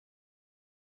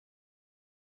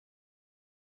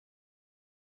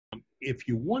if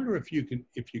you wonder if you're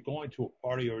going to a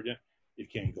party or you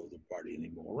can't go to the party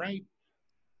anymore, right?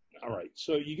 All right.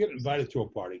 So you get invited to a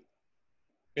party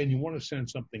and you want to send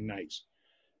something nice.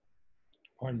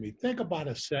 Pardon me. Think about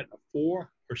a set of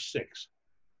 4 or 6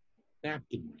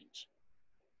 napkin rings.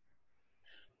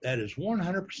 That is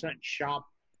 100% shop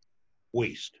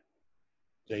waste.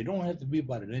 They don't have to be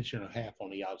about 1.5 inches on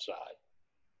the outside.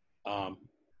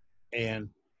 And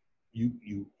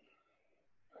you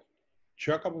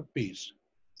chuck up a piece,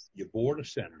 you bore the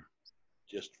center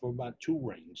just for about 2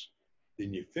 rings.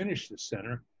 Then you finish the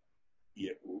center.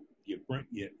 You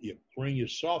bring your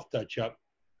soft touch up,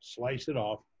 slice it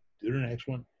off, do the next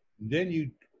one. Then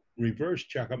you reverse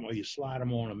chuck them or you slide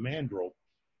them on a mandrel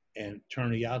and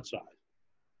turn the outside.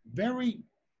 Very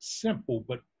simple,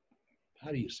 but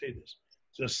how do you say this?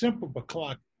 It's a simple but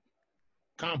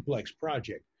complex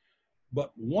project.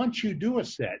 But once you do a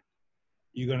set,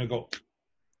 you're going to go,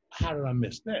 how did I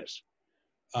miss this?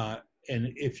 And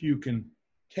if you can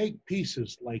take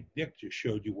pieces like Dick just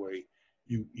showed you where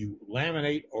you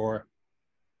laminate or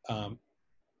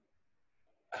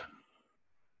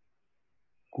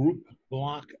group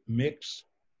block mix.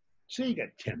 Say you got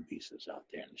 10 pieces out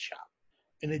there in the shop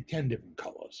and they're 10 different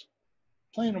colors.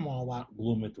 Plan them all out and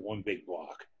glue them into one big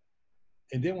block.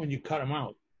 And then when you cut them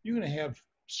out, you're going to have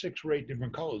 6 or 8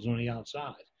 different colors on the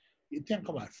outside. You think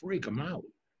about freak them out.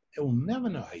 They will never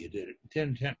know how you did it.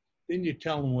 10. Then you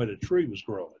tell them where the tree was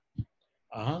growing.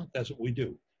 That's what we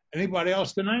do. Anybody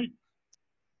else tonight?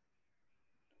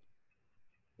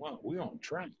 Well, we're on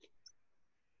track.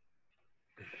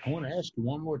 I want to ask you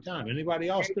one more time. Anybody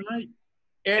else tonight?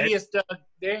 Andy,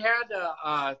 they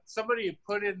had somebody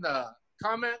put in the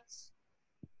comments.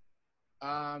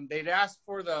 They'd asked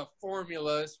for the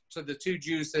formulas to the 2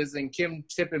 juices, and Kim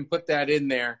Tippin put that in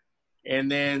there.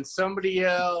 And then somebody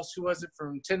else, who was it,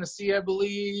 from Tennessee, I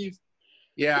believe?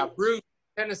 Yeah, Bruce,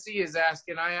 Tennessee, is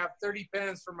asking, I have 30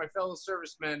 pens for my fellow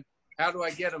servicemen. How do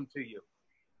I get them to you?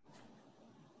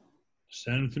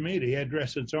 Send it to me. The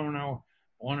address that's on our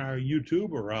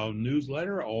YouTube or our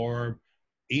newsletter, or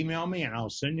email me and I'll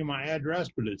send you my address.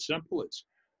 But it's simple. It's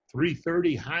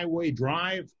 330 Highway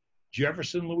Drive,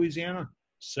 Jefferson, Louisiana,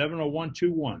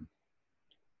 70121.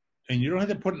 And you don't have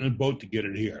to put it in a boat to get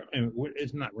it here. And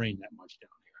it's not rained that much down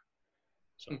here.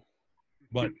 So,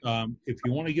 but if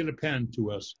you want to get a pen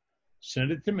to us,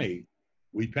 send it to me.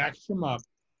 We package them up,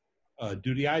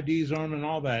 do the IDs on them and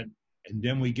all that, and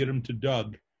then we get them to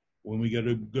Doug when we get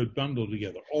a good bundle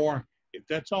together. Or if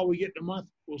that's all we get in a month,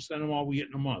 we'll send them all we get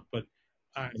in a month. But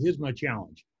here's my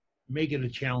challenge. Make it a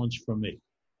challenge for me.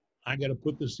 I got to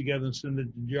put this together and send it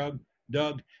to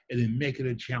Doug, and then make it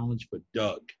a challenge for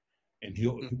Doug. And he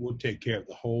will take care of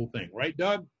the whole thing. Right,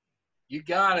 Doug? You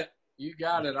got it. You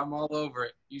got it. I'm all over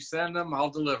it. You send them,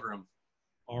 I'll deliver them.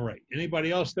 All right.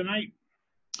 Anybody else tonight?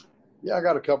 Yeah, I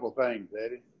got a couple of things,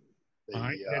 Eddie. All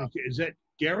right. Is that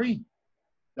Gary?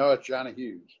 No, it's Johnny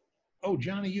Hughes. Oh,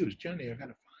 Johnny Hughes. Johnny, I got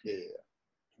to find it.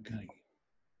 Yeah. Okay.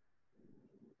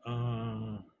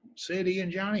 Say it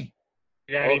again, Johnny.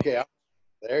 Okay.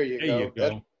 There you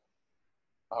go.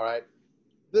 All right.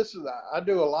 I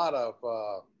do a lot of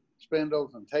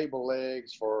spindles and table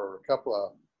legs for a couple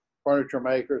of furniture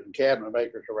makers and cabinet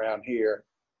makers around here.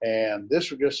 And this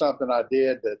was just something I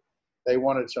did that they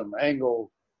wanted some angled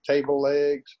table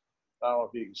legs. I don't know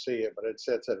if you can see it, but it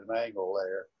sits at an angle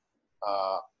there.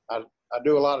 I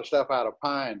do a lot of stuff out of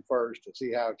pine first to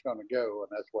see how it's going to go, and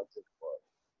that's what this was.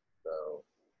 So,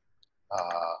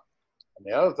 and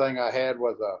the other thing I had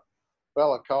was a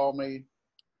fella called me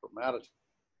from out of.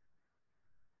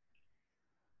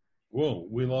 Whoa,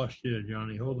 we lost you,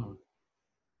 Johnny. Hold on.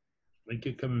 I think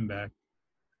you're coming back.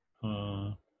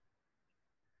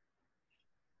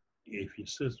 If your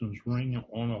system's ringing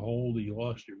on a hold, you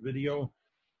lost your video.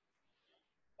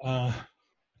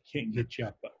 Can't get you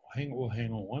up, but we'll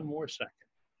hang on one more second.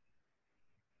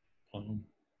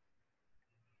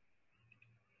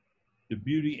 The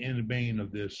beauty and the bane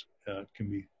of this can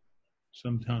be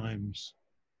sometimes.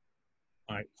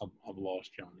 I've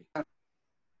lost Johnny.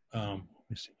 Let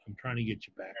me see. I'm trying to get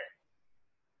you back.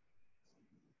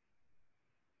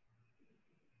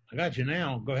 I got you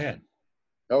now. Go ahead.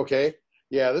 Okay.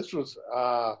 Yeah, this was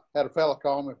had a fella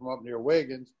call me from up near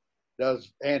Wiggins,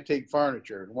 does antique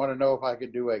furniture, and want to know if I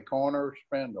could do a corner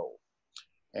spindle.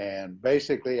 And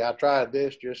basically, I tried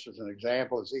this just as an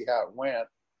example to see how it went.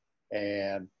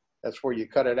 And that's where you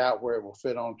cut it out where it will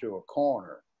fit onto a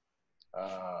corner.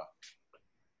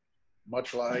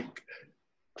 Much like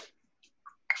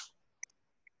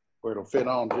where it'll fit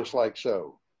on just like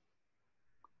so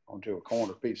onto a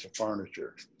corner piece of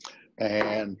furniture.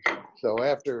 And so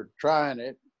after trying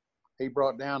it, he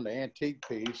brought down the antique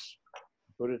piece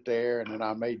put it there, and then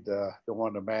I made the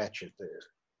one to match it there.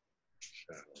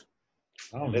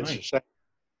 So, nice. It's the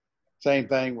same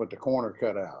thing with the corner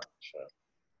cutout. So.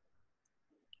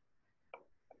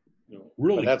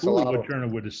 Really cool.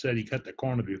 Woodturner would have said he cut the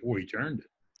corner before he turned it.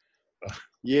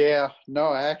 Yeah,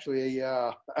 no, actually,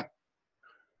 I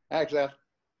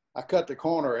cut the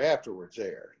corner afterwards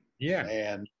there. Yeah.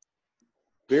 And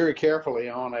very carefully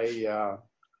on a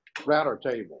router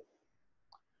table.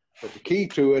 But the key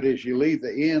to it is you leave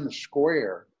the end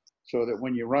square so that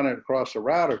when you run it across the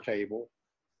router table,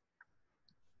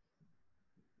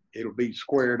 it'll be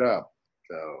squared up.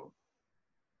 So,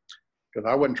 because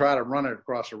I wouldn't try to run it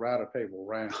across the router table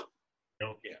round.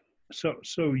 Okay.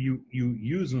 So you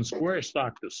using square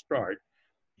stock to start,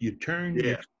 you turn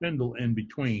your spindle in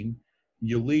between,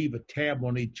 you leave a tab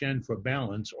on each end for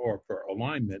balance or for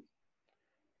alignment,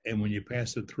 and when you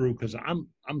pass it through, because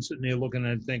I'm sitting there looking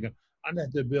at it thinking, I'd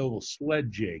have to build a sled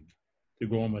jig to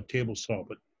go on my table saw,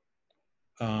 but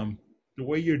the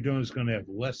way you're doing is going to have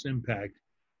less impact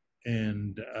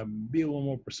and be a little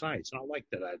more precise. I like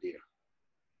that idea.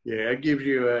 Yeah, it gives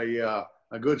you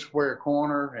a good square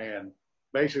corner, and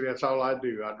basically that's all I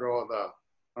do.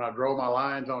 When I draw my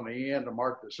lines on the end to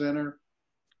mark the center,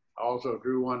 I also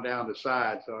drew one down the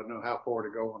side so I know how far to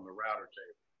go on the router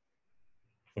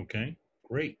table. Okay,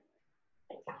 great.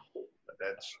 But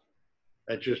that's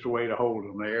just a way to hold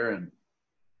them there. And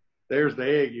there's the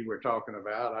egg you were talking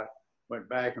about. I went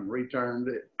back and returned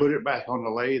it, put it back on the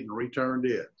lathe and returned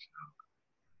it.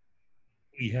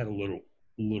 You had a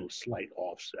little slight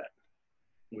offset,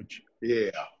 which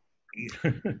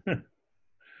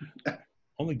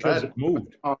only because it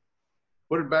moved.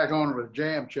 Put it back on with a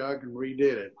jam chuck and redid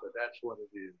it, but that's what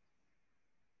it is.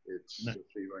 It's the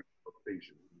ceiling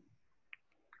pieces.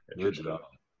 Good job.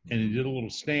 And he did a little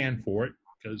stand for it,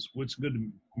 because what's good to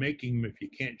making them if you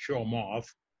can't show them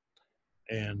off?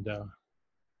 And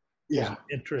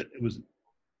it was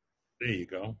there you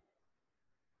go.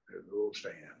 A little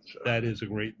stand. So. That is a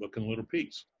great looking little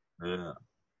piece. Yeah.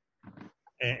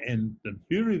 And the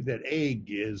beauty of that egg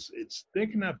is it's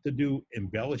thick enough to do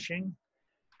embellishing.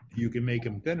 You can make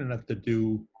them thin enough to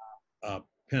do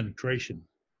penetration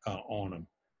on them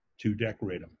to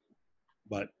decorate them.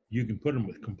 But you can put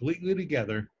them completely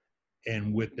together,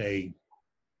 and with a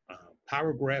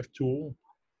Pyrograph tool,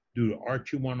 do the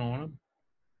archy one on them,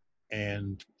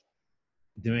 and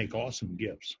they make awesome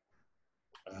gifts.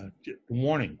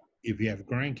 Warning, if you have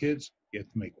grandkids, you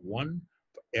have to make one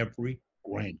for every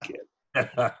grandkid.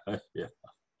 Yeah.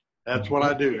 That's what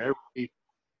I do.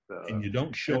 And you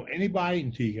don't show anybody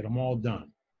until you get them all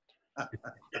done.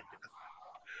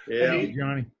 Yeah. Hey,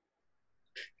 Johnny.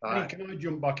 Hey, can I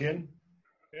jump back in?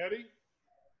 Eddie?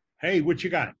 Hey, what you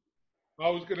got? I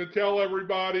was going to tell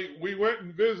everybody, we went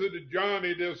and visited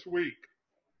Johnny this week.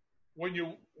 When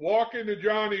you walk into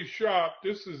Johnny's shop,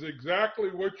 this is exactly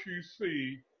what you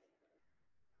see.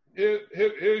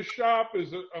 His shop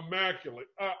is immaculate.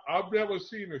 I've never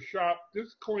seen a shop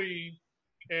this clean,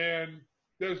 and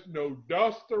there's no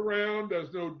dust around.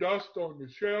 There's no dust on the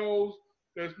shelves.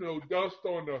 There's no dust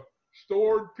on the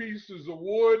stored pieces of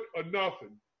wood or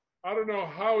nothing. I don't know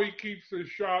how he keeps his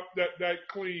shop that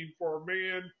clean for a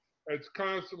man that's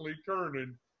constantly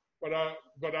turning, but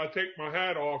I take my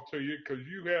hat off to you because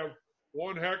you have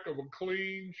one heck of a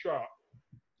clean shop.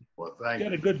 Well, thank you.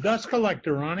 Got a good dust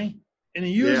collector, Ronnie, and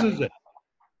he uses it.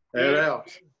 That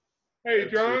helps. Hey,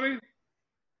 Johnny.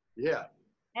 Yeah.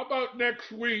 How about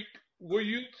next week? Will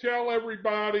you tell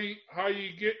everybody how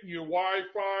you getting your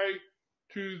Wi-Fi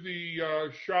to the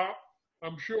shop?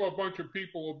 I'm sure a bunch of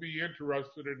people will be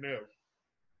interested in this.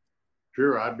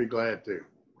 Sure, I'd be glad to.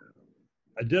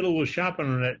 I did a little shopping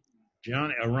on it,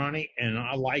 Ronnie, and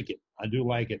I like it. I do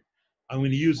like it. I'm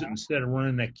going to use it instead of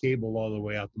running that cable all the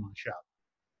way out to my shop,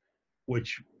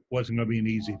 which wasn't going to be an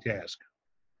easy task.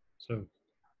 So,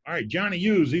 all right, Johnny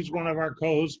Hughes, he's one of our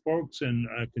co-hosts, folks, and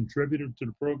a contributor to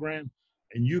the program,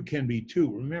 and you can be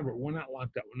too. Remember, we're not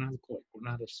locked up. We're not a clique. We're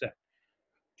not a set.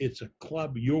 It's a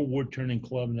club, your wood turning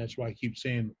club, and that's why I keep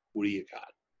saying, what do you got?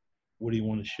 What do you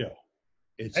want to show?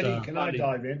 It's Eddie, can I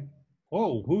dive in?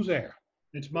 Oh, who's there?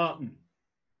 It's Martin.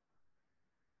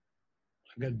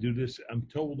 I got to do this. I'm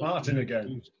told. Martin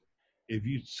again. If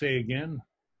you say again.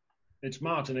 It's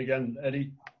Martin again,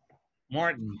 Eddie.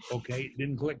 Martin. Okay. It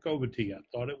didn't click over to you. I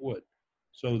thought it would.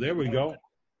 So there we go.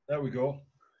 There we go.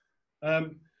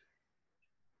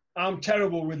 I'm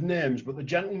terrible with names, but the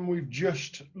gentleman we've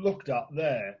just looked at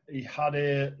there, he had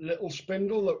a little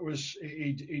spindle that was,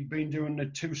 he'd been doing the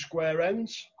 2 square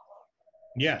ends.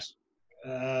 Yes.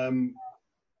 Can't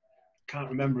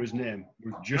remember his name.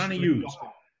 We've just Johnny Hughes.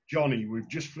 Johnny, we've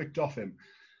just flicked off him.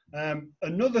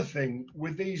 Another thing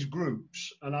with these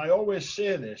groups, and I always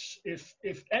say this,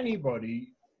 if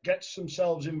anybody gets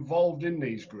themselves involved in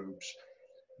these groups,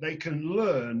 they can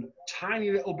learn tiny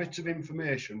little bits of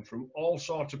information from all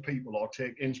sorts of people or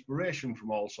take inspiration from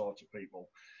all sorts of people.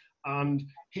 And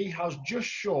he has just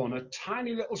shown a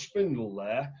tiny little spindle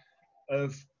there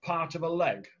of part of a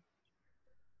leg,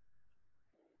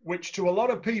 which to a lot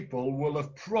of people will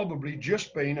have probably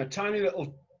just been a tiny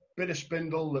little bit of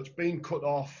spindle that's been cut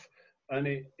off, and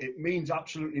it means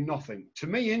absolutely nothing. To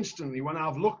me, instantly, when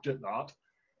I've looked at that,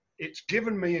 it's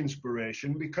given me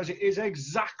inspiration because it is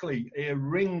exactly a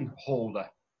ring holder.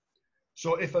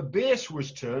 So if a base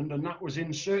was turned and that was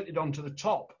inserted onto the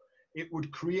top, it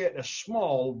would create a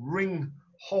small ring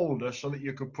holder so that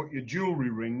you could put your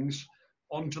jewelry rings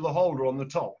onto the holder on the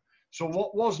top. So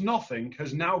what was nothing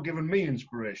has now given me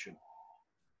inspiration.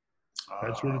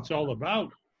 That's what it's all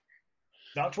about.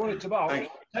 That's what it's about.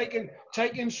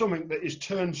 Taking something that is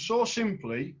turned so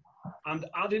simply and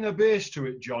adding a base to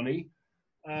it, Johnny,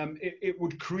 it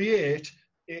would create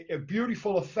a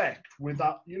beautiful effect with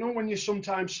that. You know, when you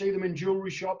sometimes see them in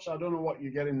jewelry shops, I don't know what you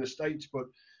get in the States, but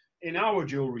in our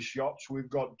jewelry shops, we've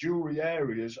got jewelry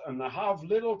areas, and they have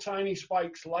little tiny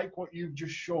spikes like what you've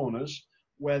just shown us,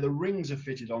 where the rings are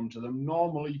fitted onto them.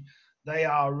 Normally, they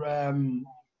are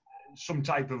some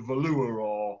type of velour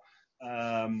or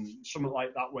something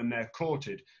like that when they're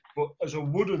coated. But as a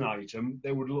wooden item,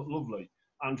 they would look lovely.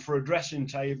 And for a dressing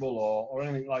table or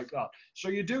anything like that. So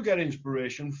you do get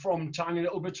inspiration from tiny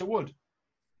little bits of wood.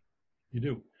 You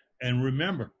do. And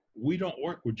remember, we don't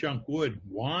work with junk wood.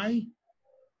 Why?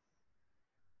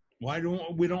 Why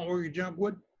don't we work with junk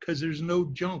wood? Because there's no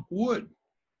junk wood.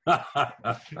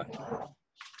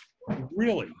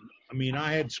 Really. I mean,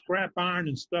 I had scrap iron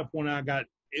and stuff when I got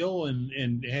ill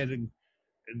and had to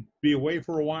be away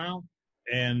for a while,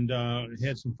 and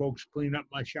had some folks clean up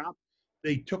my shop.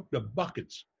 They took the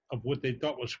buckets of what they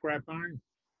thought was scrap iron.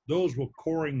 Those were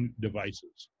coring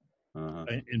devices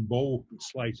and bowl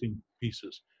slicing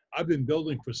pieces. I've been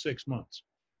building for 6 months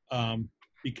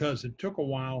because it took a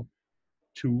while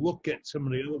to look at some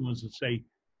of the other ones and say,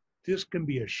 this can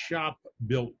be a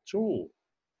shop-built tool,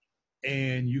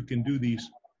 and you can do these.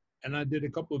 And I did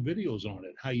a couple of videos on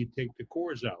it, how you take the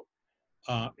cores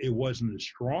out. It wasn't as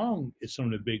strong as some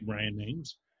of the big brand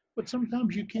names, but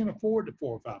sometimes you can't afford the $400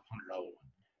 or $500 one.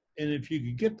 And if you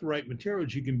could get the right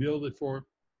materials, you can build it for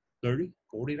 $30,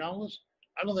 $40.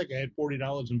 I don't think I had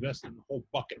 $40 invested in the whole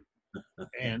bucket.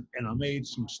 And I made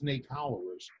some snake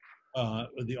hollowers,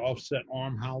 the offset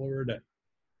arm hollower to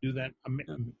do that.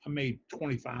 I made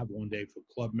 25 one day for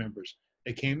club members.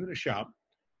 They came to the shop.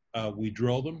 We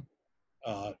drilled them,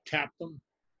 tapped them,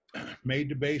 made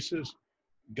the bases,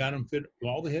 got them fit.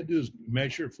 All they had to do is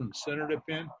measure from the center of the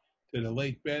pin to the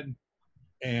lake bed,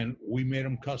 and we made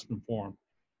them custom for them.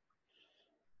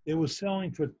 It was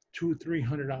selling for $200 or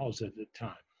 $300 at the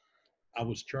time. I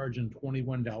was charging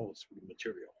 $21 for the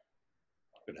material,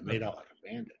 but I made out like a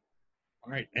bandit.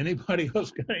 All right, anybody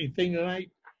else got anything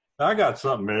tonight? I got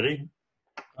something, Eddie.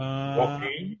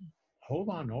 Joaquin. Hold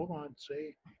on.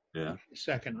 See. Yeah. A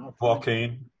second.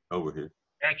 Joaquin, over here.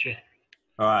 Gotcha.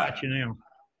 All right. Got you now.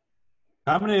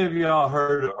 How many of y'all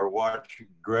heard or watched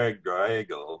Greg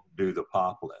Drago do the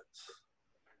poplets?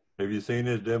 Have you seen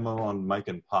his demo on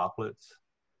making poplets?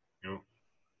 No.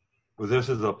 Well, this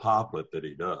is a poplet that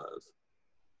he does.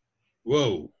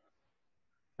 Whoa.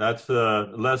 That's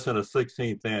less than a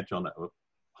 16th inch on that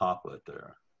poplet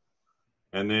there.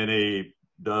 And then he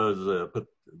does put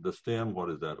the stem, what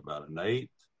is that, about an 1/8?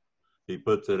 He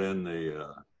puts it in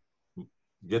the,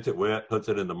 gets it wet, puts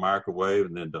it in the microwave,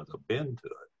 and then does a bend to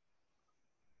it.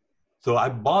 So I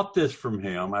bought this from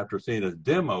him after seeing his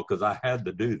demo because I had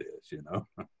to do this, you know.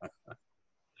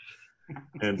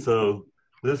 And so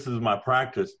this is my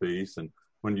practice piece. And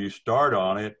when you start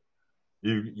on it,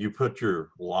 you put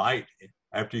your light,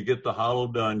 after you get the hollow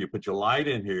done, you put your light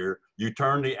in here, you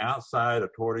turn the outside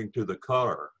according to the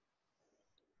color.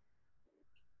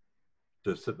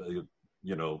 You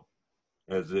know,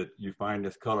 as you find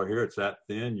this color here, it's that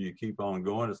thin, you keep on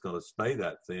going, it's going to stay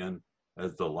that thin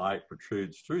as the light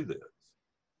protrudes through this.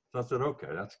 So I said, okay,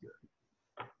 that's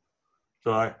good.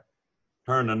 So I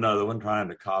turned another one trying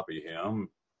to copy him.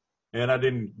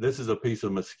 And this is a piece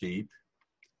of mesquite.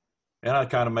 And I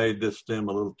kind of made this stem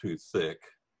a little too thick.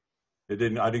 I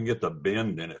didn't get the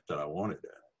bend in it that I wanted in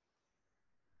it.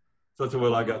 So I said,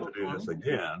 well, I got to do this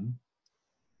again.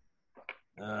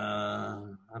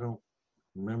 I don't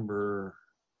remember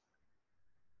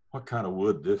what kind of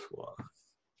wood this was.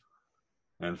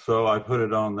 And so I put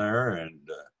it on there, and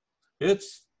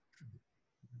it's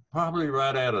probably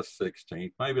right at a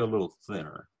 16th, maybe a little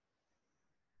thinner.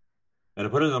 And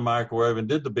I put it in the microwave and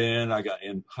did the bend. I got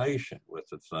impatient with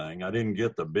the thing. I didn't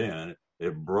get the bend.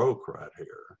 It broke right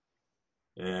here.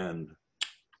 And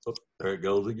oh, there it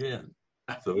goes again.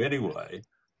 So anyway,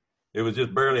 it was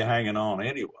just barely hanging on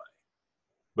anyway.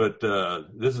 But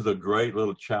this is a great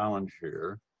little challenge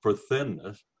here for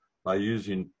thinness by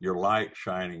using your light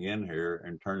shining in here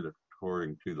and turn it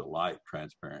according to the light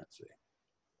transparency.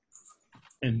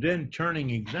 And then turning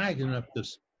exactly enough to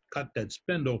cut that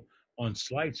spindle on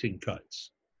slicing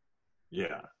cuts.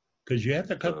 Yeah. Because you have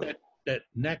to cut that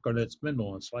neck or that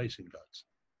spindle on slicing cuts.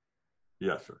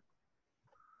 Yes, sir.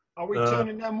 Are we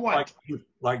turning them wet?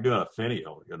 Like doing a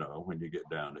finial, you know, when you get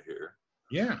down to here.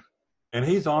 Yeah. And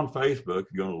he's on Facebook.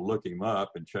 You're going to look him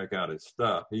up and check out his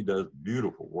stuff. He does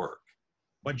beautiful work.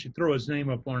 Why don't you throw his name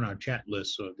up on our chat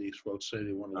list so these folks say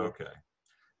they want to work. Okay.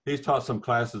 He's taught some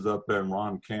classes up there in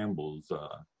Ron Campbell's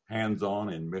Hands-On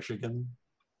in Michigan.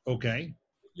 Okay.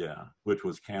 Yeah, which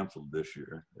was canceled this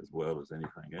year as well as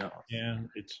anything else. Yeah,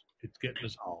 it's getting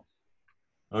us all.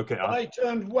 Okay. Are they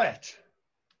turned wet?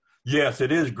 Yes,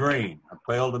 it is green. I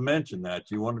failed to mention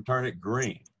that. You want to turn it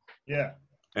green. Yeah.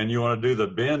 And you want to do the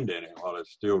bend in it while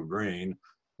it's still green.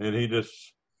 And he just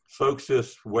soaks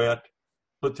this wet,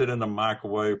 puts it in the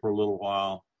microwave for a little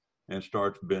while, and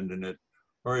starts bending it.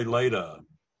 Or he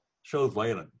shows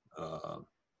laid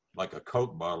like a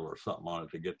Coke bottle or something on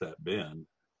it to get that bend.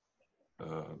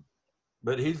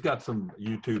 But he's got some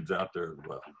YouTubes out there as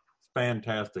well. It's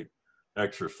fantastic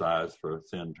exercise for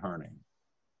thin turning.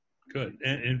 Good.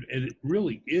 And it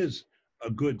really is a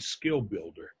good skill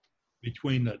builder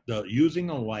between the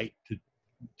using a light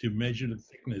to measure the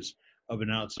thickness of an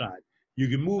outside. You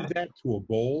can move that to a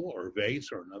bowl or a vase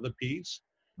or another piece.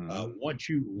 Mm-hmm. Once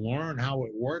you learn how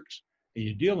it works and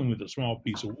you're dealing with a small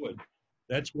piece of wood,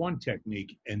 that's one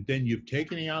technique. And then you've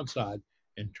taken the outside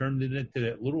and turned it into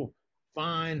that little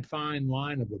fine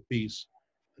line of a piece.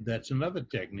 That's another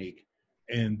technique.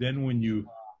 And then when you're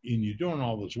doing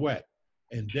all this wet,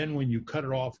 and then when you cut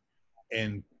it off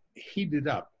and heat it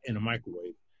up in a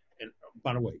microwave, and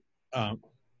by the way,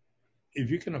 if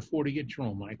you can afford to get your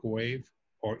own microwave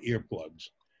or earplugs,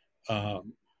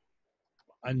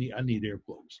 I need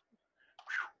earplugs.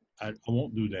 I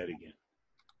won't do that again.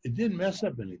 It didn't mess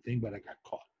up anything, but I got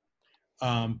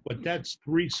caught. But that's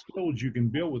 3 skills you can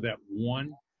build with that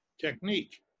one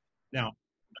technique. Now,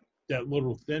 that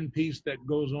little thin piece that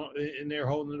goes on in there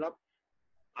holding it up,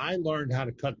 I learned how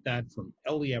to cut that from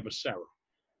Eli Avicera.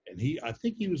 And I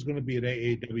think he was going to be at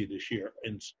AAW this year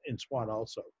in SWAT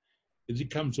also, because he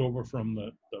comes over from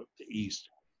the east,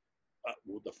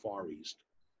 the Far East.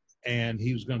 And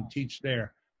he was going to teach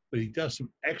there, but he does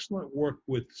some excellent work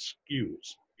with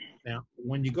skews. Now,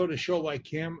 when you go to a show like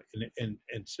him and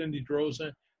Cindy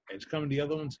Droza and some of the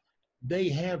other ones, they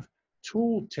have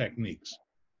tool techniques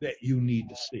that you need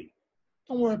to see.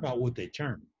 Don't worry about what they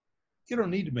turn. You don't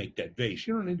need to make that vase.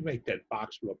 You don't need to make that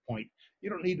box to a point. You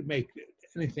don't need to make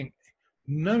anything.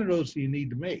 None of those do you need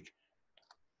to make.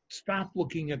 Stop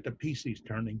looking at the piece he's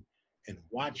turning and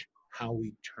watch how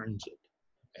he turns it.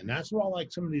 And that's why I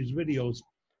like some of these videos.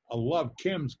 I love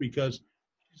Kim's because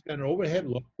she's got an overhead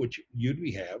look, which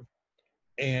you'd have,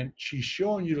 and she's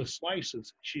showing you the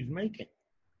slices she's making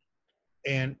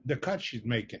and the cuts she's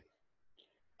making.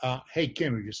 Hey,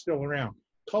 Kim, if you're still around,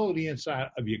 color the inside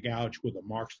of your gouge with a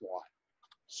Mark's Lot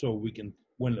so we can,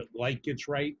 when the light gets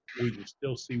right, we can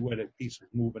still see where that piece is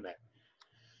moving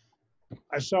at.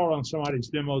 I saw it on somebody's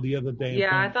demo the other day.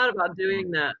 Yeah, I thought about doing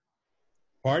that.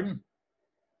 Pardon?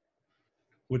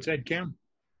 What's that, Kim?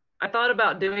 I thought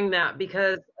about doing that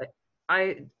because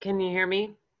can you hear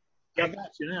me? Yeah, I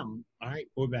got you now. All right,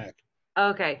 we're back.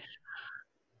 Okay.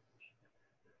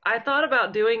 I thought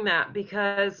about doing that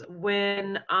because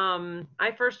when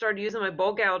I first started using my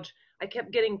bowl gouge, I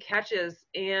kept getting catches,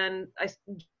 and I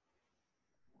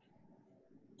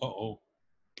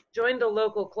joined a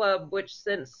local club, which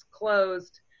since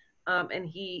closed, and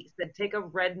he said, take a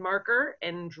red marker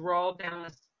and draw down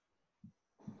the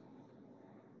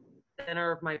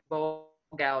center of my bowl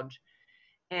gouge.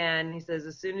 And he says,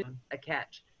 as soon as a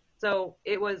catch. So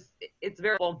it's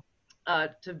very cool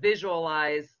to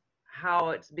visualize how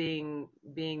it's being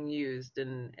used.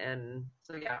 And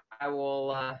so, yeah,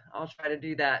 I'll try to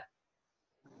do that.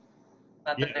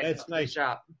 Yeah, that's nice.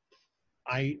 Shop.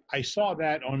 I saw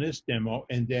that on this demo,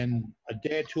 and then a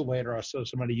day or two later, I saw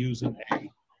somebody using a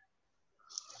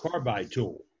carbide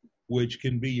tool, which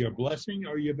can be your blessing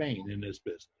or your bane in this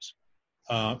business,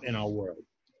 in our world.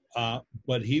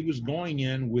 But he was going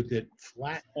in with it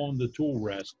flat on the tool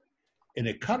rest, and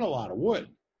it cut a lot of wood,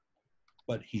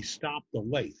 but he stopped the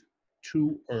lathe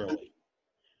too early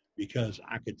because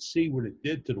I could see what it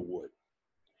did to the wood.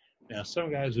 Now,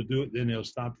 some guys will do it, then they'll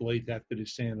stop the lathe after they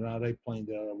sand it out, they planed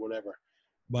it out or whatever.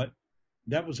 But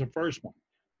that was the first one.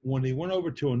 When he went over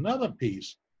to another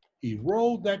piece, he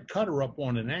rolled that cutter up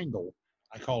on an angle.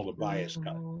 I call it a bias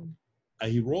cut.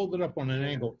 He rolled it up on an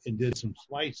angle and did some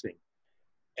slicing.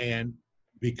 And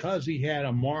because he had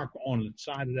a mark on the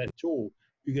side of that tool,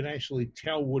 you could actually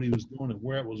tell what he was doing and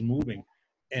where it was moving.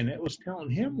 And it was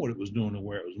telling him what it was doing and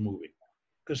where it was moving.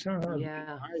 Because sometimes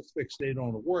eyes fixate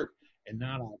on the work and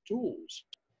not our tools.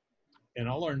 And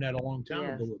I learned that a long time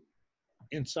ago with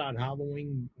inside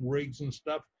hollowing rigs and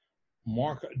stuff.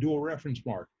 Do a reference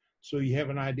mark. So you have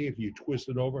an idea if you twist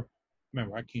it over.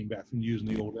 Remember, I came back from using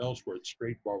the old Ellsworth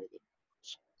straight bar with a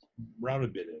router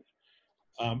bit in it.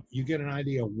 You get an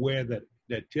idea of where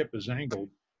that tip is angled.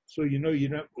 So you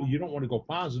don't want to go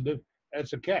positive.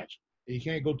 That's a catch. You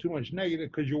can't go too much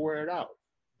negative because you wear it out.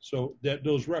 So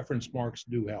those reference marks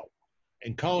do help.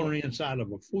 And coloring inside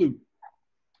of a flute,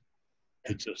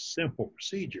 it's a simple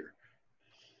procedure.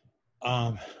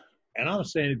 And I'm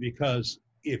saying it because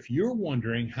if you're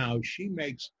wondering how she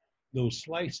makes those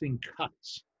slicing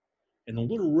cuts and the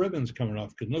little ribbons coming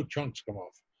off, because no chunks come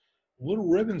off, little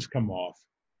ribbons come off,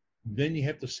 then you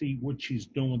have to see what she's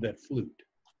doing with that flute.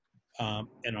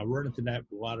 And I run into that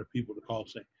with a lot of people to call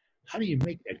saying, how do you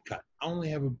make that cut? I only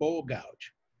have a bowl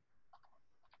gouge.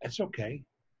 That's okay.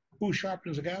 Who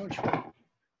sharpens a gouge?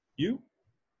 You.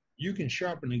 You can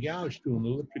sharpen the gouge to an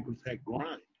elliptical tech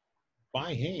grind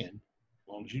by hand, as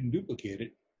long as you can duplicate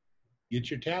it. Get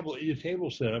your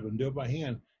table set up and do it by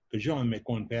hand, because you only make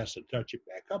one pass to touch it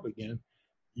back up again.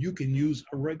 You can use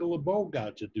a regular bowl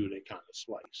gouge to do that kind of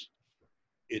slice.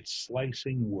 It's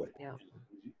slicing wood. Yeah.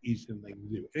 Easy thing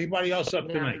to do. Anybody else up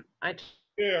tonight?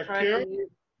 Kim.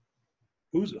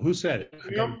 Who said it?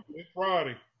 Kim, it's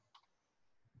Ronnie.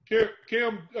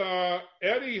 Kim,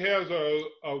 Eddie has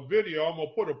a video. I'm going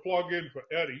to put a plug in for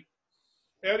Eddie.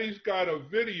 Eddie's got a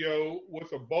video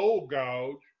with a bowl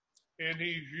gouge, and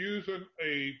he's using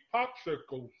a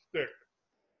popsicle stick.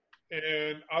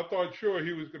 And I thought sure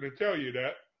he was going to tell you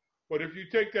that. But if you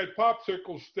take that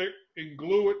popsicle stick and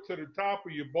glue it to the top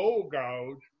of your bowl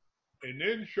gouge, and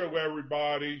then show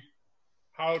everybody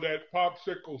how that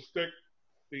popsicle stick,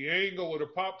 the angle of the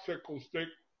popsicle stick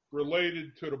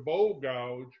related to the bowl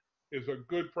gouge, is a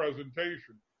good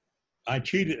presentation. I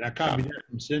cheated. I copied that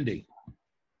from Cindy.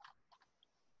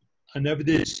 I never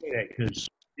did say that because,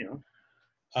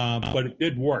 but it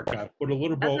did work. I put a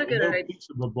little piece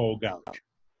of a bowl gouge.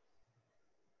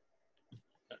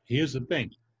 Here's the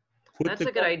thing. That's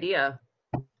a good idea.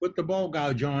 Put the bowl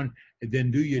gouge on and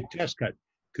then do your test cut.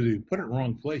 Because if you put it in the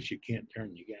wrong place, you can't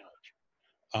turn your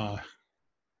gouge.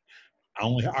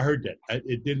 I heard that. I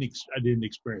didn't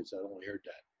experience that. I only heard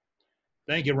that.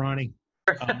 Thank you, Ronnie.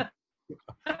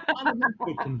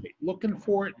 Looking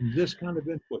for it in this kind of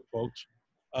input, folks.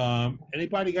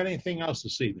 Anybody got anything else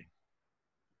this evening?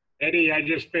 Eddie, I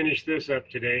just finished this up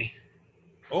today.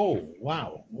 Oh,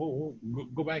 wow. Whoa,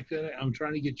 go back to that. I'm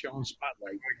trying to get you on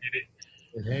Spotlight.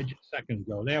 It had you a second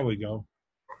ago. There we go.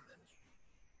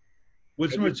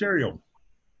 What's the material?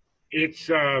 It's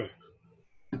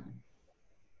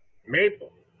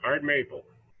maple, hard maple.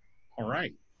 All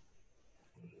right.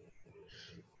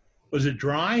 Was it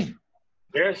dry?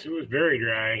 Yes, it was very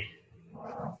dry.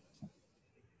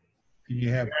 Did you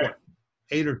have,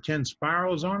 8 or 10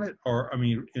 spirals on it? Or, Oh,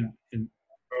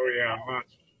 yeah,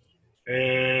 lots.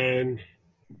 And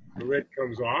the lid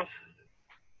comes off.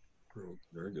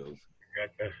 There it goes. Got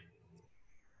the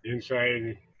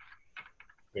inside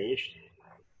finished.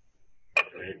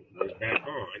 And it goes back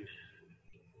on.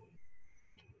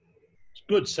 It's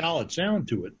good, solid sound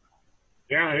to it.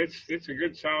 Yeah, it's a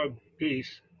good, solid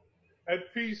piece.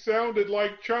 That piece sounded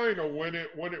like China when it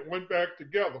went back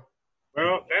together.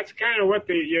 Well, that's kind of what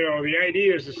the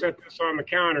idea is, to set this on the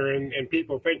counter and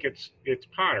people think it's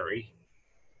pottery.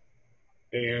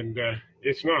 And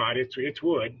it's not. It's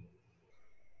wood.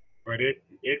 But it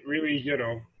really,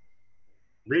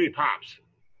 really pops.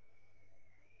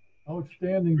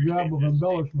 Outstanding job of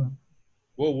embellishment.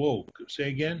 Whoa. Say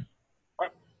again?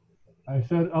 What? I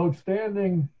said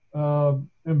outstanding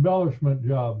embellishment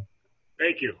job.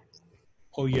 Thank you.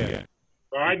 Oh, yeah.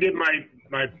 Well, I did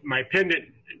my pendant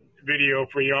video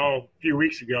for y'all a few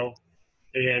weeks ago.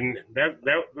 And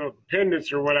the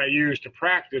pendants are what I use to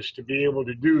practice to be able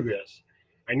to do this.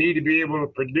 I need to be able to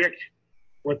predict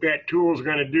what that tool is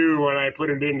going to do when I put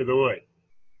it into the wood.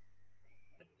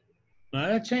 Now,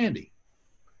 that's handy.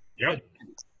 Yep.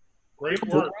 Great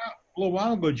work. A little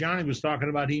while ago, Johnny was talking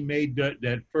about he made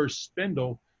that first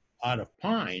spindle out of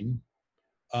pine.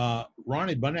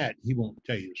 Ronnie Burnett, he won't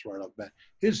tell you this right off the bat.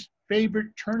 His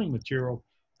favorite turning material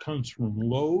comes from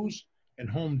Lowe's at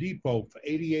Home Depot for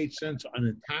 88 cents an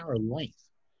entire length.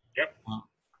 Yep.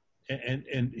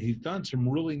 And he's done some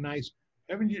really nice.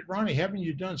 Ronnie, haven't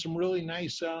you done some really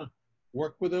nice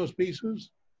work with those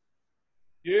pieces?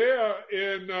 Yeah,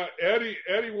 and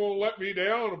Eddie won't let me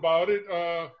down about it.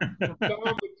 From time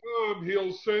to time,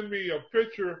 he'll send me a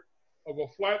picture of a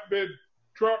flatbed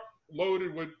truck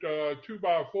loaded with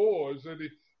 2x4s,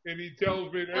 and he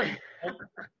tells me that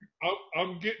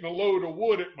I'm getting a load of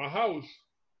wood at my house.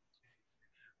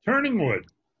 Turning wood.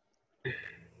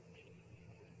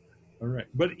 All right,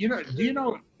 but do you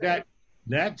know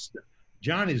that's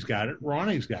Johnny's got it,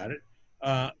 Ronnie's got it.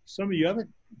 Some of the other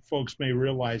folks may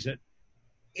realize it.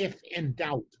 If in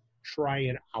doubt, try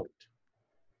it out.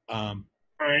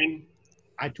 Fine.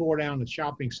 I tore down the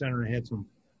shopping center and had some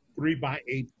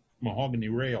 3x8 mahogany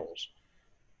rails.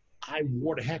 I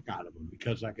wore the heck out of them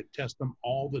because I could test them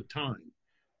all the time.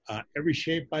 Every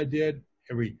shape I did,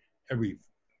 every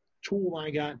tool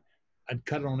I got, I'd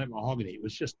cut it on that mahogany. It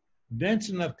was just dense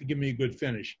enough to give me a good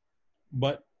finish,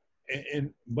 but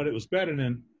it was better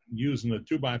than using a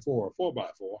 2x4 or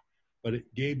 4x4. But it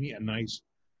gave me a nice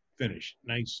finish,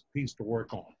 nice piece to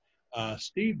work on.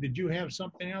 Steve, did you have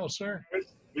something else, sir?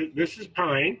 This is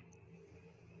pine.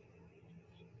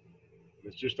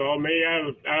 It's just all made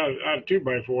out of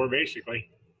 2x4, basically.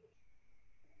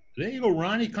 There you go,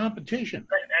 Ronnie. Competition.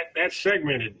 That's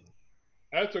segmented.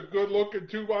 That's a good-looking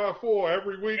 2x4.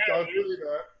 Every week I see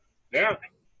that. Yeah.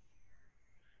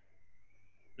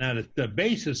 Now the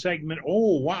base is segment.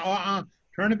 Oh wow!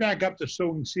 Turn it back up so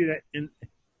we can see that.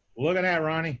 Look at that,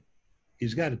 Ronnie.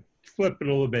 He's got to flip it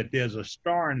a little bit. There's a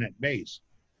star in that base.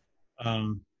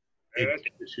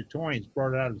 Chatoyans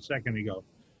brought it out a second ago.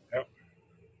 Yep.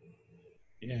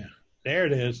 Yeah, there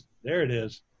it is. There it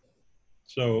is.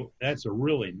 So that's a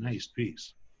really nice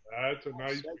piece. That's a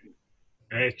nice piece.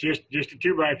 It's just a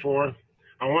 2x4.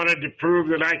 I wanted to prove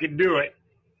that I could do it.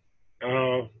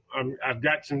 I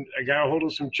got a hold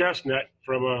of some chestnut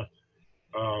from a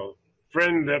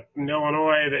friend up in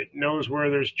Illinois that knows where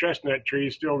there's chestnut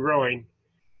trees still growing.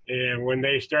 And when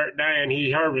they start dying,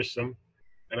 he harvests them.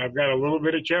 And I've got a little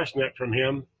bit of chestnut from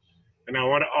him. And I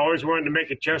always wanted to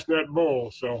make a chestnut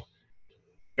bowl. So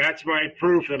that's my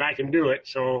proof that I can do it.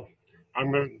 So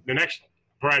the next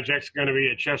project's going to be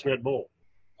a chestnut bowl.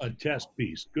 A test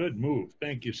piece. Good move.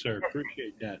 Thank you, sir.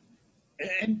 Appreciate that.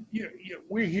 And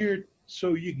we're here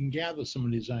so you can gather some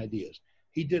of these ideas.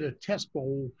 He did a test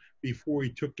bowl before he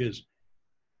took his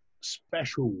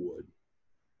special wood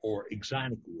or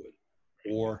exotic wood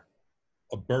or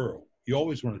a burl. You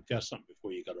always want to test something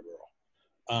before you got a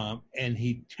burl. And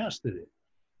he tested it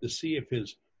to see if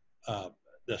his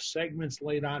the segments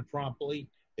laid out properly,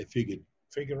 if he could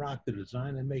figure out the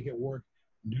design and make it work,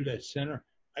 do that center.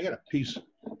 I got a piece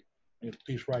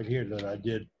right here that I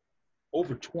did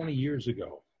over 20 years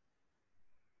ago.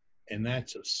 And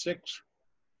that's a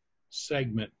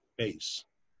 6-segment base.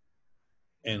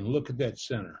 And look at that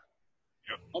center.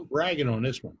 Yep. I'm bragging on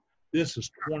this one. This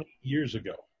is 20 years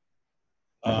ago.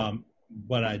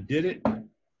 But I did it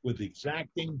with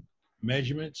exacting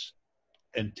measurements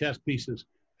and test pieces.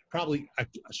 Probably I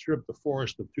stripped the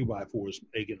forest of 2x4s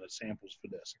making the samples for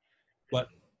this. But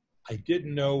I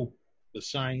didn't know the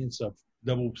science of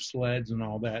double sleds and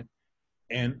all that.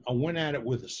 And I went at it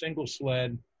with a single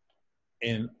sled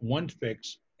and one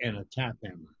fix and a tap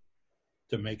hammer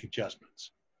to make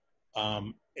adjustments.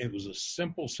 It was a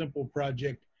simple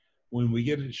project. When we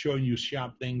get into showing you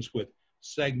shop things with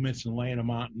segments and laying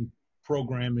them out and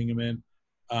programming them in,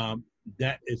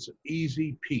 that it's an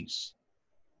easy piece,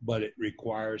 but it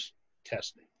requires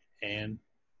testing. And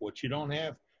what you don't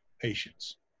have,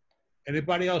 patience.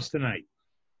 Anybody else tonight?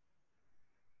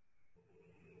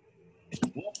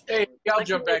 Hey, I'll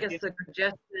jump back in. in.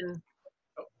 Suggestion.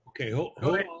 Okay, Go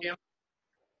ahead, Kim.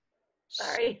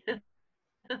 Sorry.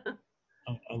 I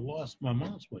lost my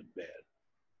mouse went bad.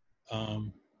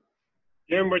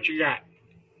 Jim, what you got?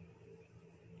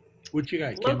 What you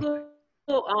got, Kim?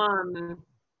 Local,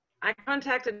 I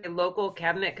contacted a local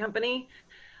cabinet company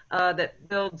that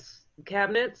builds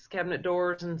cabinets, cabinet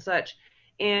doors and such,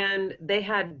 and they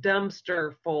had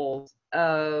dumpster fulls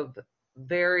of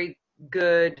very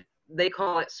good, they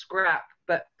call it scrap,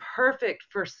 but perfect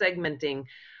for segmenting.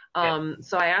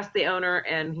 So I asked the owner,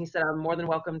 and he said I'm more than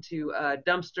welcome to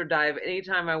dumpster dive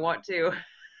anytime I want to.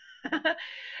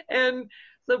 And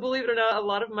so believe it or not, a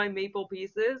lot of my maple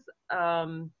pieces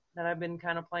that I've been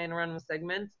kind of playing around with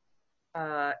segments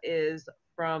is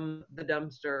from the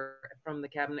dumpster, from the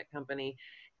cabinet company.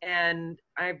 And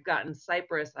I've gotten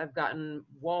cypress, I've gotten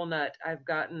walnut, I've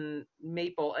gotten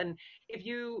maple. And if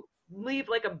you leave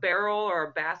like a barrel or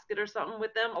a basket or something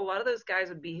with them, a lot of those guys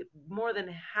would be more than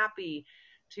happy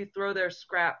to throw their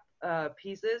scrap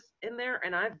pieces in there.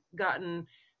 And I've gotten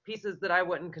pieces that I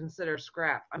wouldn't consider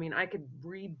scrap. I mean, I could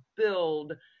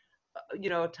rebuild,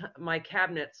 my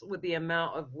cabinets with the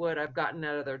amount of wood I've gotten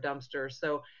out of their dumpsters.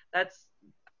 So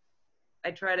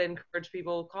I try to encourage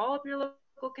people, call up your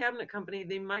local cabinet company.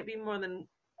 They might be more than,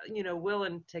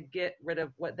 willing to get rid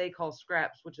of what they call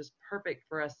scraps, which is perfect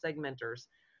for us segmenters.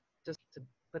 Just to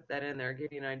put that in there,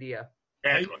 give you an idea.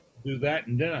 I do that,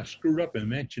 and then I screwed up and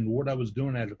mentioned what I was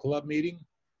doing at a club meeting.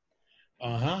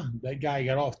 That guy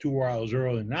got off 2 hours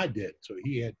earlier than I did, so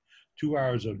he had 2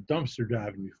 hours of dumpster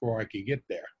diving before I could get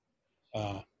there.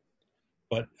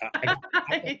 But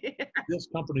this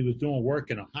company was doing work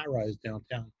in a high-rise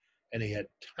downtown, and they had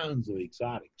tons of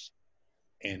exotics,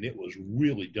 and it was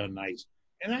really done nice.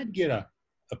 And I'd get a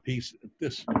piece.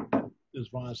 This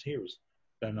vase here was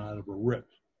done out of a rip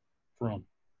from,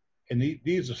 and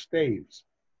these are staves.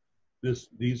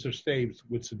 These are staves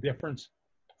with the different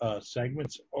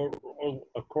segments or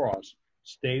across.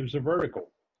 Staves are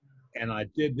vertical, and I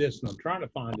did this, and I'm trying to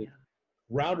find it.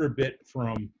 Router bit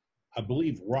from, I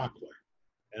believe, Rockler,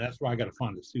 and that's why I got to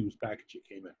find to see whose package it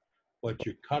came in. But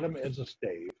you cut them as a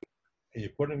stave, and you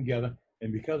put them together,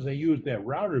 and because they used that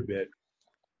router bit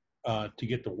to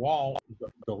get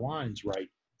the lines right,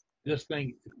 this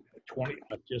thing,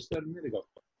 I just said a minute ago,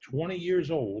 20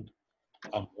 years old,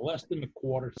 less than a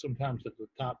quarter, sometimes at the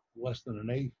top less than an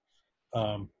eighth,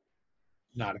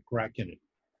 not a crack in it.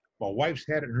 My wife's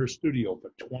had it in her studio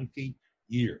for 20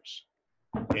 years,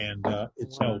 and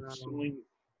it's held sewing,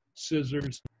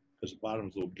 scissors, because the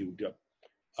bottom's a little gooped up,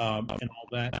 and all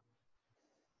that.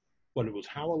 But it was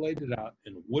how I laid it out,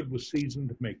 and the wood was seasoned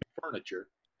to make furniture.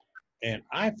 And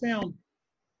I found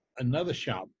another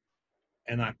shop,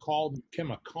 and I called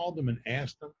them and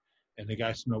asked them, and the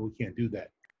guy said, no, we can't do that.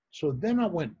 So then I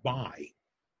went by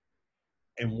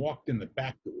and walked in the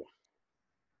back door,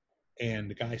 and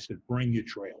the guy said, bring your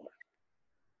trailer.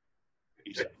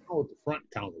 He said, I know at the front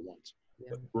counter once,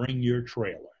 but bring your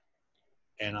trailer.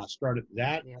 And I started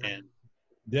that, and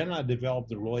then I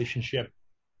developed a relationship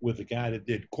with the guy that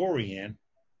did Corian.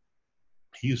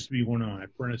 He used to be one of my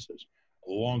apprentices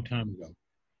a long time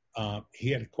ago. He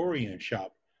had a Corian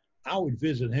shop. I would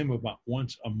visit him about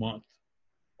once a month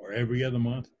or every other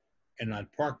month, and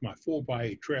I'd park my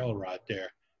 4x8 trailer out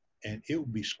there, and it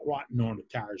would be squatting on the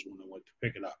tires when I went to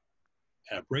pick it up.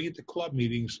 And I'd bring it to club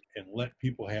meetings and let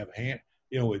people have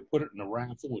we put it in the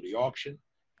raffle or the auction,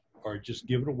 or just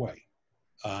give it away.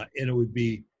 And it would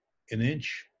be an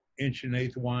inch and an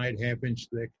eighth wide, half-inch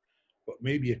thick, but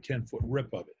maybe a 10-foot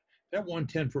rip of it. That one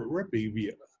 10-foot rip would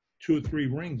be 2 or 3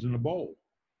 rings in a bowl.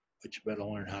 But you better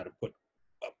learn how to put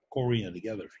a Corian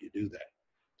together if you do that.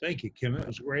 Thank you, Kim. That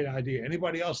was a great idea.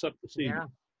 Anybody else up to see? Yeah.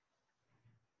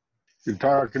 You're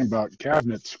talking about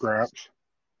cabinet scraps.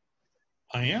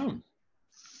 I am.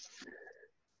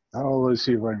 Oh, let's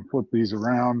see if I can flip these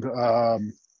around.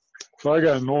 So I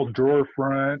got an old drawer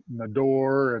front and a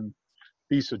door and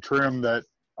piece of trim that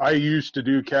I used to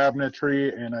do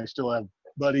cabinetry, and I still have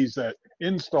buddies that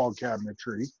install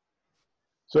cabinetry.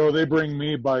 So they bring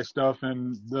me by stuff,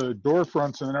 and the door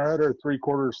fronts in there are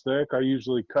 3/4 thick. I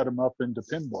usually cut them up into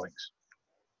pin blanks.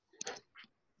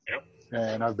 Yep.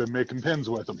 And I've been making pins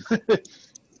with them.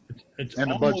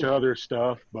 And a bunch of other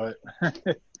stuff, but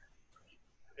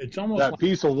it's almost that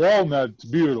piece of walnut's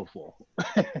beautiful.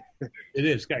 It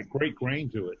is. Got great grain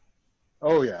to it.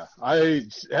 Oh, yeah. I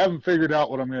haven't figured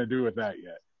out what I'm going to do with that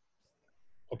yet.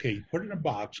 Okay, you put it in a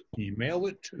box, and you mail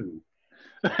it to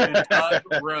Doug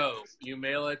Rowe. You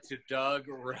mail it to Doug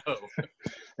Rowe.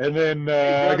 And then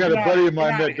I got a buddy of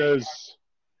mine that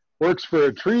works for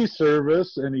a tree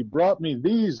service, and he brought me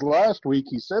these last week.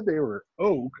 He said they were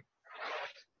oak.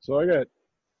 So I got,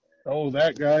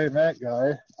 that guy and that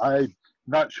guy. I'm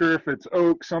not sure if it's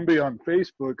oak. Somebody on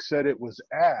Facebook said it was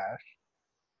ash.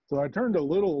 So I turned a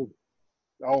little,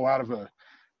 out of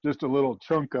just a little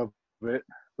chunk of it,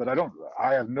 but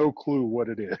I have no clue what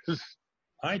it is.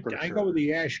 I go with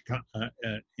the ash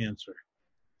answer.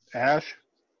 Ash?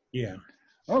 Yeah.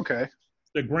 Okay.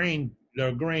 The grain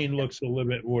looks a little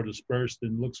bit more dispersed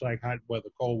and looks like hot weather,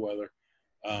 cold weather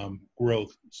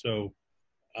growth. So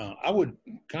I would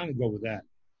kind of go with that.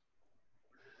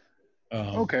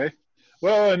 Okay.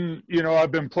 Well, and,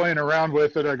 I've been playing around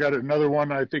with it. I got another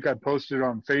one I think I posted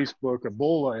on Facebook, a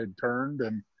bull I had turned,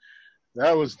 and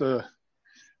that was the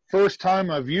first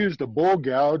time I've used a bull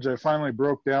gouge. I finally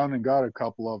broke down and got a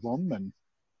couple of them,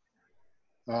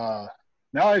 and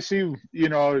now I see,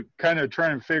 kind of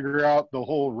trying to figure out the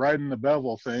whole riding the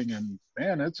bevel thing, and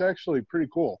man, it's actually pretty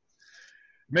cool.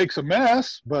 makes a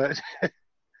mess, but a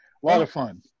lot of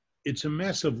fun. It's a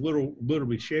mess of little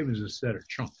bit shavings instead of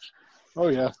chunks. Oh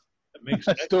yeah. That makes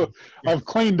I've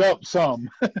cleaned up some.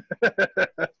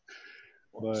 But,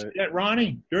 see that,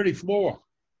 Ronnie? Dirty floor.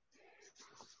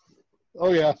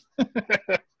 Oh yeah.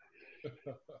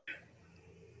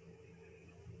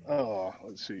 Oh,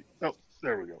 let's see. Oh,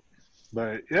 there we go.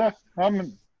 But yeah,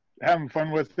 I'm having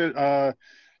fun with it.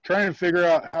 Trying to figure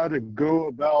out how to go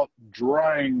about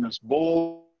drying this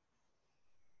bowl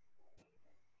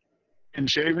and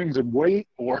shavings and weight,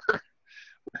 or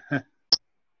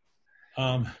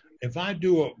if I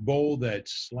do a bowl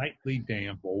that's slightly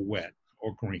damp or wet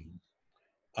or green,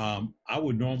 I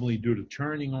would normally do the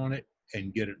turning on it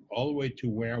and get it all the way to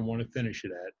where I want to finish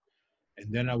it at.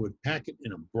 And then I would pack it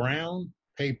in a brown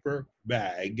paper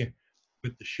bag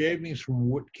with the shavings from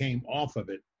what came off of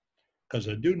it. Because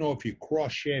I do know if you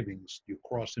cross shavings, you're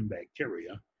crossing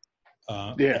bacteria.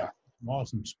 Yeah.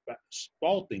 Awesome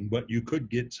spalting, but you could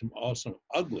get some awesome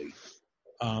ugly.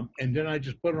 And then I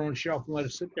just put it on a shelf and let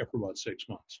it sit there for about 6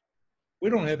 months. We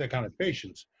don't have that kind of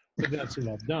patience, but that's what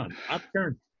I've done. I've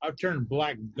turned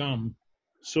black gum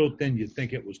so thin you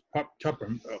think it was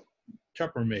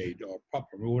Tuppermade or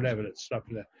Pupper or whatever that stuff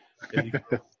that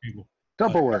people.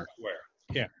 Tupperware.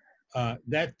 Yeah.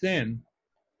 That thin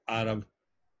out of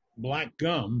black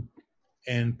gum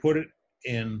and put it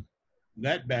in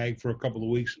that bag for a couple of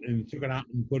weeks and took it out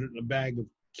and put it in a bag of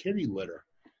kitty litter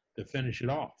to finish it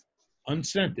off.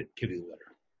 Unscented kitty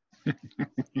litter.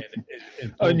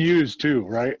 and unused too,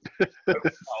 right?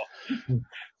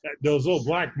 Those little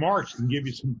black marks can give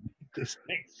you some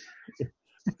distinct.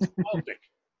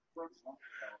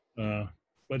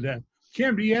 But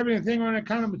Kim, do you have anything on that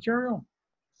kind of material?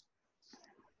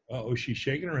 Oh, she's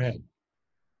shaking her head.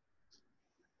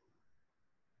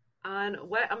 On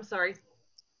what? I'm sorry.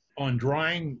 On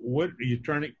drying wood, you're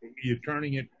turning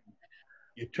it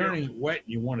wet.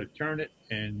 You want to turn it,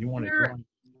 and you want to dry.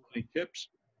 Any tips?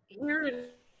 Here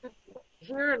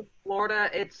in Florida,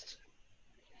 it's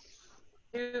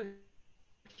too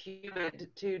humid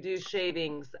to do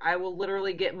shavings. I will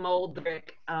literally get mold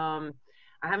brick. I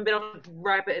haven't been able to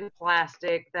wrap it in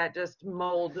plastic. That just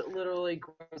mold literally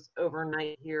grows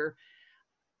overnight here.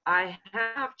 I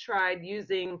have tried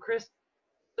using crystal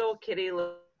kitty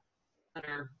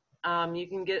litter. You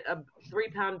can get a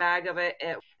 3-pound bag of it,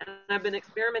 and I've been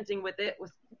experimenting with it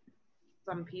with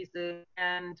some pieces,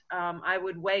 and I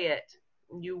would weigh it.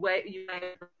 You weigh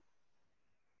it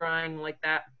drying like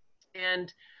that,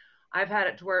 and I've had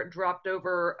it to where it dropped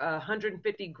over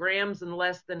 150 grams in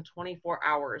less than 24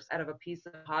 hours out of a piece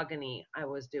of mahogany I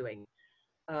was doing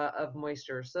of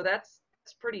moisture. So that's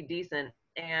pretty decent.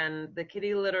 And the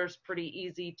kitty litter is pretty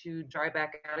easy to dry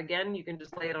back out again. You can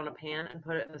just lay it on a pan and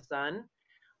put it in the sun.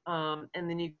 And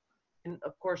then you can,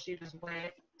 of course, you just weigh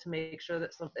it to make sure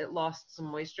that it lost some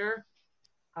moisture.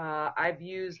 I've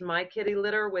used my kitty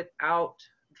litter without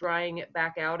drying it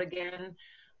back out again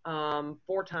 4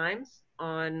 times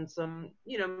on some,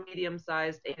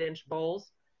 medium-sized 8-inch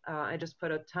bowls. I just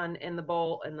put a ton in the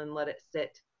bowl and then let it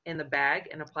sit in the bag,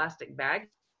 in a plastic bag.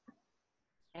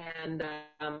 And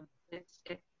it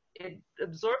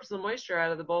absorbs the moisture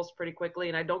out of the bowls pretty quickly,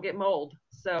 and I don't get mold.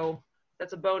 So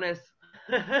that's a bonus.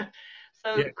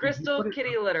 So yeah, crystal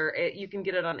kitty litter, you can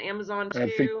get it on Amazon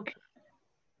too.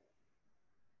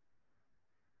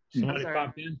 Somebody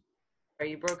popped in. Are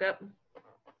you broke up?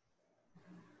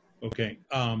 Okay.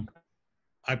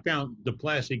 I found the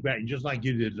plastic bag, just like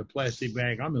you did, the plastic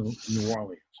bag. I'm in New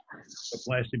Orleans. The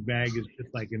plastic bag is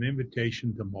just like an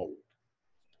invitation to mold.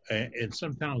 And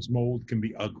sometimes mold can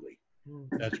be ugly.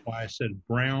 That's why I said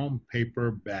brown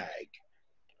paper bag.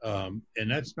 And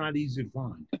that's not easy to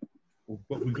find.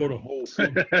 But we go to Whole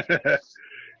Foods.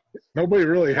 Nobody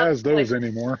really has those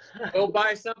anymore. Go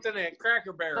buy something at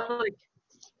Cracker Barrel.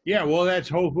 Yeah, well, that's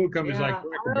Whole Food companies like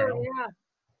Cracker Barrel.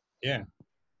 Yeah.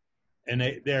 And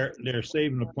they're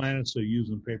saving the planet, so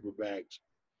using paper bags.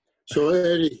 So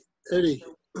Eddie.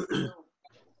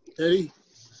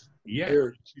 Yeah.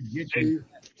 Here,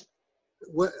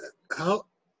 how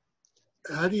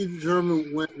do you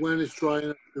determine when it's dry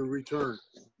enough to return?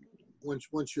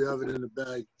 Once you have it in the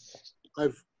bag,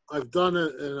 I've done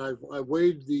it, and I've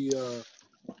weighed the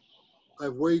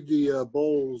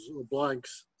bowls or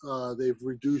blanks. They've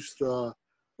reduced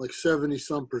like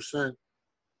 70-some%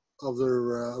 of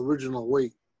their original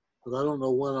weight, but I don't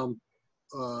know when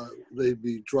they'd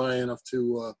be dry enough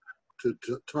to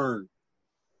turn.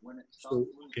 So,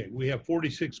 okay, we have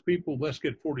 46 people. Let's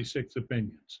get 46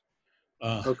 opinions.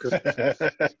 Okay.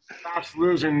 Stops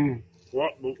losing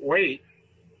weight,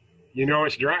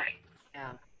 it's dry.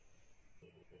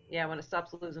 Yeah, when it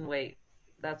stops losing weight.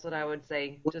 That's what I would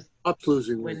say. Just Stops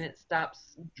losing when weight. it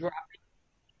stops dropping.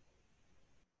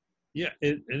 Yeah,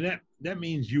 and that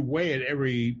means you weigh it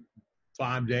every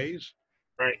 5 days.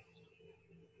 Right.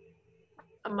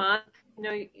 A month,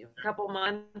 a couple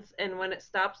months, and when it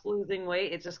stops losing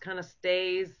weight, it just kind of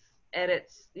stays at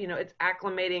its, it's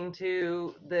acclimating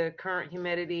to the current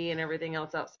humidity and everything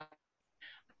else outside.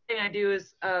 The thing I do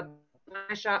is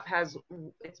my shop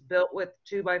it's built with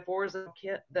 2x4s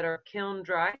that are kiln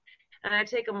dry, and I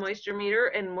take a moisture meter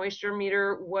and moisture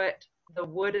meter what the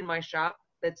wood in my shop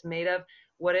that's made of,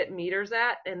 what it meters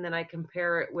at, and then I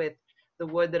compare it with the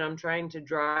wood that I'm trying to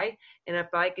dry, and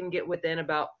if I can get within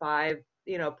about 5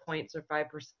 points or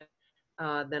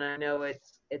 5%, then I know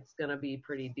it's going to be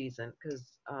pretty decent, because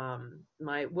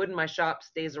my wood in my shop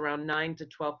stays around 9 to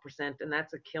 12%, and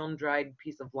that's a kiln dried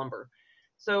piece of lumber.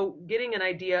 So getting an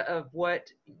idea of what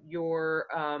your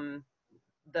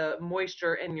the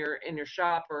moisture in your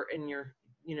shop or in your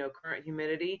current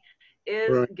humidity is,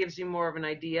 Right. gives you more of an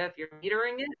idea if you're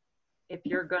metering it. If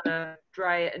you're gonna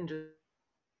dry it and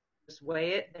just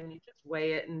weigh it, then you just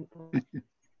weigh it, and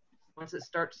once it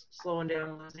starts slowing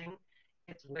down, losing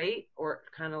its weight, or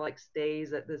it kind of like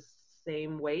stays at the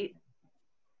same weight.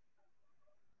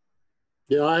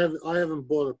 Yeah, I haven't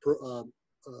bought a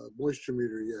moisture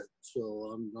meter yet,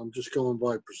 so I'm just going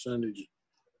by percentage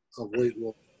of weight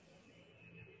loss.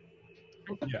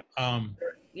 Yeah.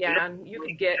 Yeah, and you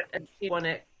could get a cheap one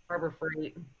at Harbor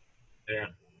Freight. Yeah,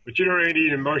 but you don't really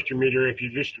need a moisture meter. If you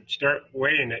just start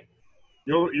weighing it,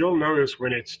 you'll notice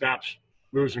when it stops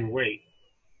losing weight.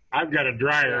 I've got a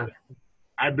dryer. Yeah.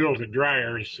 I built a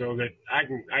dryer so that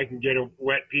I can get a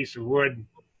wet piece of wood,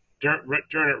 turn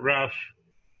it rough,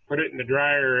 put it in the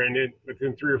dryer, and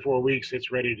within 3 or 4 weeks it's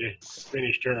ready to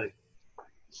finish turn.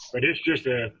 But it's just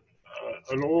an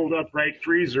old upright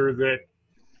freezer that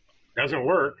doesn't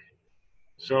work.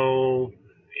 So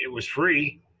it was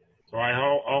free. So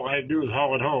all I do is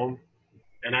haul it home,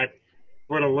 and I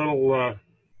put a little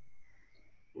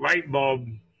light bulb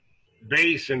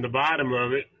base in the bottom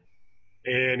of it.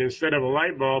 And instead of a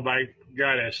light bulb, I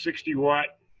got a 60-watt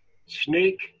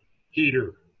snake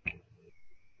heater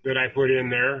that I put in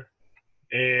there,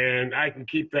 and I can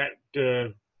keep that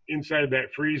inside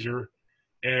that freezer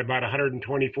at about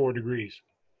 124 degrees.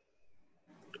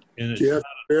 And Do you have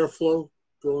airflow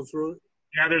going through it?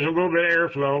 Yeah, there's a little bit of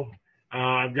airflow.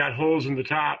 I've got holes in the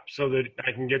top so that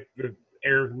I can get the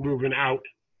air moving out,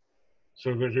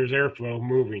 so that there's airflow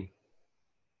moving.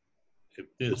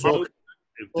 It's all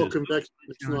convection.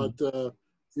 It's not,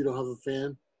 you don't have a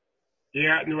fan?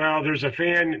 Yeah, well, there's a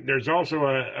fan. There's also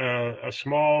a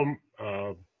small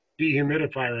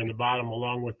dehumidifier in the bottom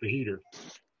along with the heater.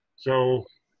 So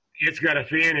it's got a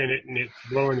fan in it, and it's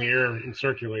blowing the air and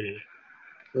circulating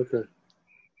it. Okay.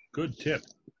 Good tip.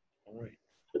 All right.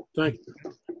 Thank you.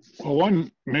 Well,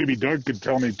 one maybe Doug could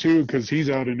tell me too, because he's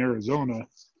out in Arizona,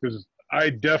 because I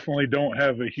definitely don't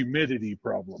have a humidity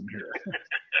problem here.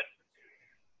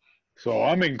 So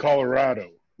I'm in Colorado.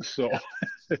 So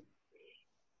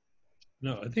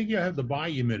no, I think you have the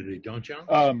bi-humidity, don't you?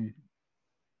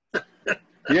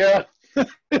 Yeah.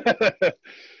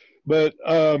 But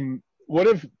what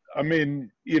if, I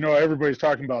mean, everybody's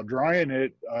talking about drying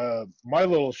it. My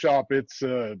little shop, it's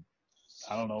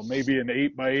I don't know, maybe an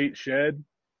 8x8 shed,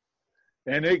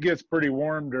 and it gets pretty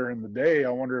warm during the day.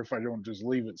 I wonder if I don't just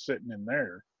leave it sitting in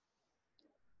there,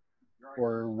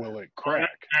 or will it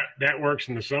crack? That works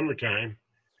in the summertime.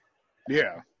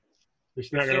 Yeah.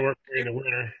 It's not going to work during the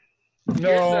winter.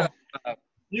 No.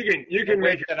 You can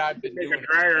make that I've been doing a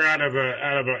dryer out of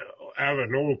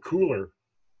an old cooler,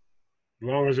 as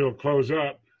long as it'll close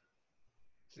up.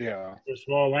 Yeah. A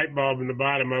small light bulb in the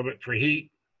bottom of it for heat.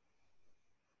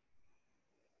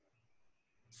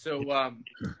 So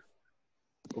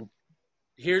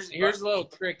here's a little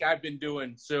trick I've been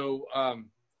doing. So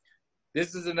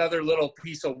this is another little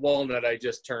piece of walnut I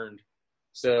just turned.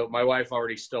 So my wife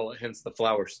already stole it, hence the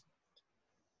flowers.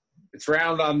 It's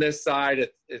round on this side.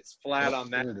 It's flat on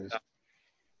that side.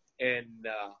 And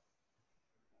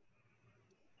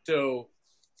so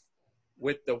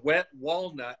with the wet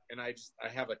walnut, and I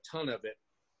have a ton of it,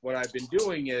 what I've been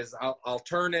doing is I'll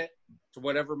turn it to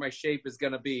whatever my shape is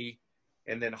going to be,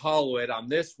 and then hollow it on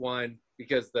this one,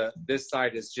 because this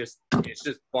side is just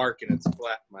bark and it's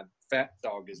flat. My fat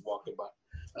dog is walking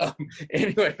by.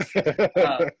 Anyway,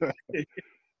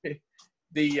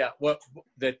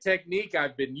 the technique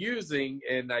I've been using,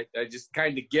 and I just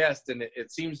kind of guessed, and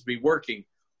it seems to be working.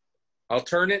 I'll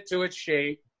turn it to its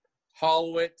shape,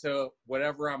 hollow it to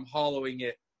whatever I'm hollowing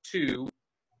it to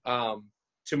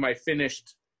my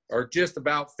finished, or just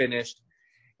about finished.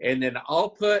 And then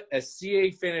I'll put a CA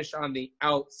finish on the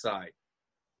outside.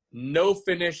 no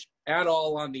finish at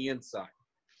all on the inside,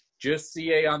 just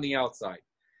CA on the outside,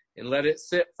 and let it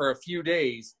sit for a few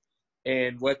days.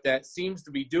 And what that seems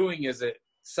to be doing is it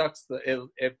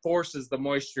forces the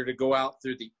moisture to go out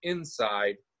through the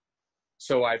inside.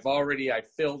 So I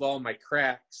filled all my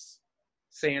cracks,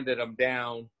 sanded them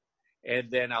down,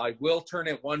 and then I will turn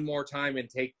it one more time and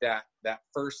take that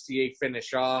first CA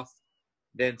finish off,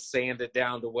 then sand it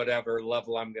down to whatever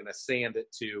level I'm going to sand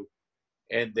it to.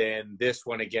 And then this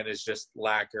one again is just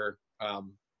lacquer,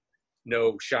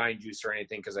 no shine juice or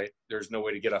anything, because there's no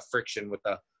way to get a friction with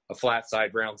a flat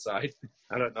side, round side.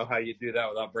 I don't know how you do that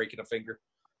without breaking a finger.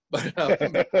 But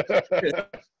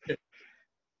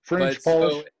French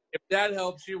polish. So if that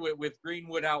helps you with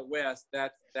Greenwood out west,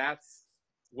 that's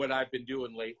what I've been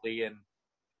doing lately, and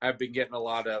I've been getting a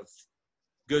lot of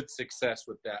good success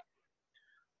with that.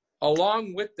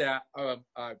 Along with that,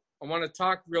 I want to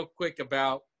talk real quick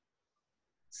about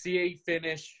CA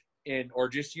finish or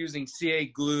just using CA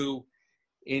glue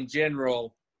in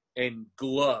general and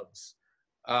gloves.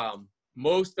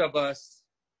 Most of us,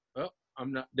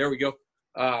 there we go.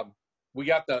 We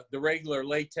got the regular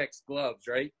latex gloves,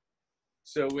 right?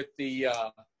 So with the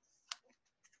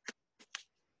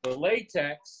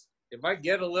latex, if I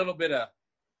get a little bit of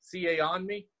CA on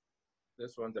me,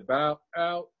 this one's about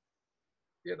out,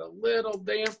 get a little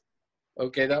damp.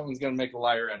 Okay, that one's going to make a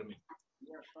liar out of me.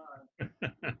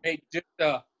 Hey, just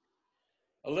a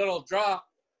little drop,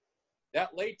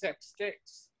 that latex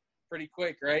sticks pretty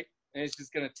quick, right? And it's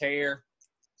just going to tear.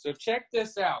 So check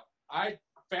this out. I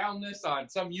found this on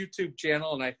some YouTube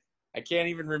channel, and I can't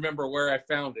even remember where I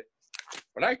found it.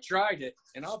 But I tried it,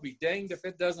 and I'll be danged if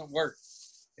it doesn't work.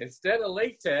 Instead of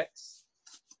latex,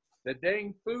 the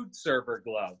dang food server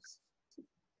gloves.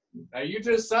 Now, you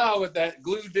just saw what that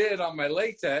glue did on my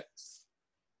latex.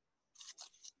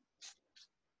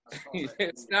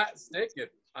 It's not sticking.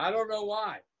 I don't know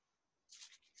why.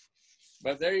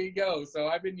 But there you go. So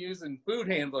I've been using food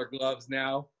handler gloves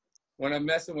now when I'm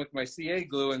messing with my CA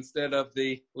glue instead of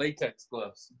the latex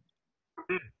gloves.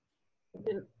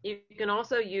 You can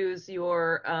also use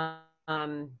your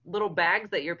little bags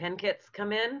that your pen kits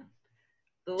come in.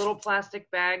 The little plastic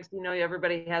bags,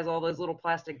 everybody has all those little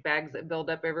plastic bags that build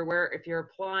up everywhere. If you're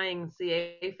applying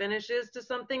CA finishes to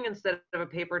something instead of a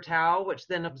paper towel, which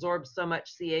then absorbs so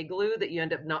much CA glue that you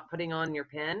end up not putting on your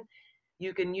pen,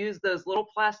 you can use those little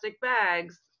plastic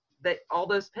bags that all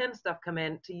those pen stuff come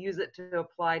in to use it to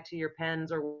apply to your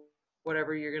pens or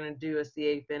whatever you're going to do a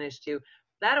CA finish to.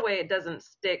 That way it doesn't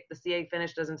stick, the CA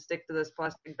finish doesn't stick to those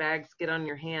plastic bags, get on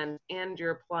your hand, and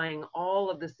you're applying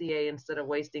all of the CA instead of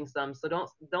wasting some. So don't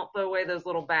throw away those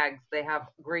little bags. They have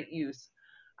great use.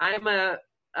 I'm a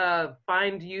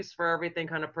find use for everything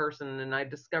kind of person, and I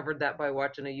discovered that by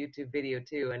watching a YouTube video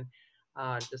too.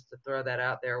 And just to throw that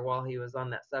out there while he was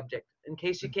on that subject, in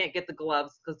case you can't get the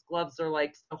gloves, because gloves are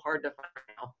like so hard to find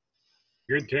now.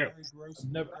 Good tip.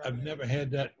 I've never had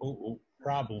that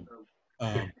problem.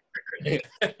 All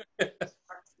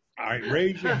right,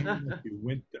 raise your hand if you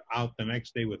went out the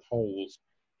next day with holes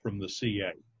from the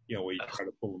CA, where you try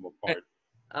to pull them apart.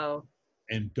 Oh.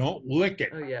 And don't lick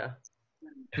it. Oh, yeah.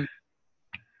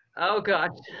 Oh, gosh.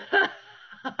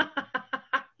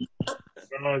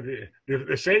 So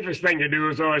the safest thing to do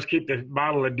is always keep the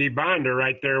bottle of debinder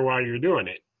right there while you're doing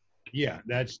it. Yeah,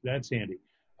 that's handy.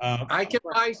 I can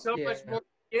buy so much more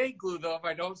CA glue, though, if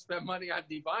I don't spend money on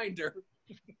debinder.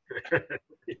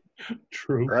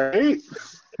 True. Right?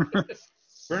 A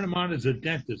friend of mine is a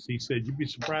dentist. He said, you'd be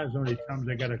surprised how many times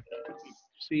I got to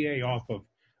CA off of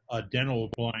dental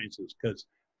appliances because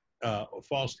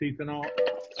false teeth and all.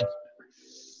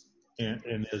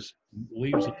 And this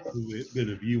leaves a bit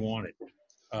of view on it.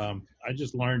 I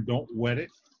just learned don't wet it.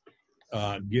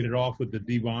 Get it off with the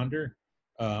debonder.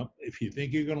 If you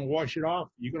think you're going to wash it off,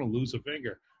 you're going to lose a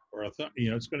finger or a thumb.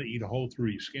 It's going to eat a hole through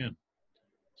your skin.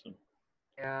 So,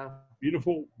 yeah.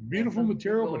 Beautiful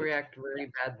material. People react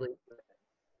very badly.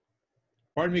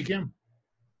 Pardon me, Kim?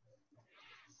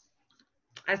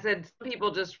 I said some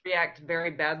people just react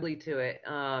very badly to it.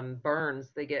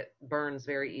 Burns, they get burns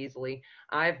very easily.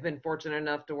 I've been fortunate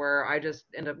enough to where I just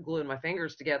end up gluing my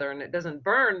fingers together and it doesn't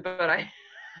burn, but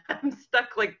I'm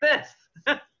stuck like this.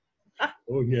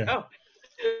 Oh, yeah. Oh.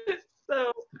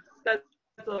 So that's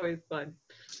always fun.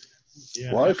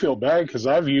 Yeah. Well, I feel bad because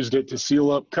I've used it to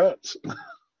seal up cuts.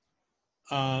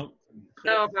 So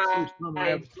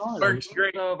Works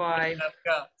great. So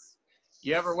cuts.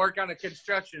 You ever work on a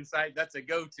construction site? That's a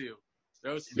go-to.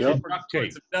 Throw some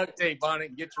duct tape on it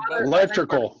and get your boat.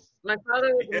 Electrical. My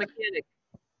father was a mechanic.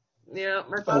 Yeah,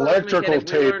 my father electrical was a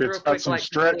mechanic. tape. It's got some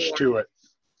stretch to it.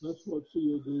 That's what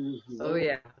CA glue is. Oh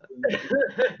yeah.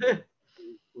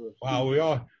 Wow,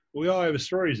 we all have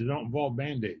stories that don't involve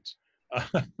Band-Aids.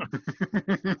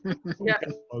 Yeah.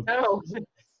 No.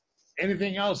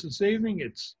 Anything else this evening?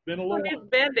 It's been a little. It's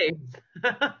Band-Aids.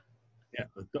 Yeah,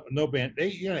 no band.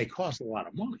 They cost a lot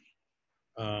of money.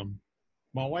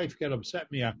 My wife got upset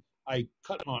at me. I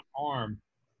cut my arm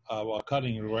while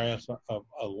cutting the grass of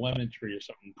a lemon tree or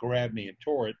something, grabbed me and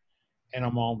tore it, and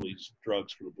I'm on these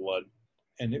drugs for the blood,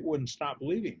 and it wouldn't stop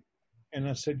bleeding. And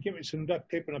I said, give me some duct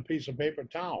tape and a piece of paper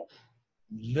towel.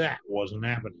 That wasn't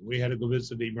happening. We had to go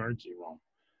visit the emergency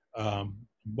room.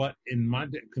 But in my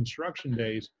construction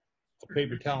days, a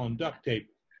paper towel and duct tape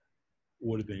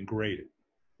would have been great.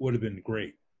 Would have been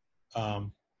great.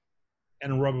 And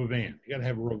a rubber band. You got to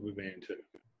have a rubber band too.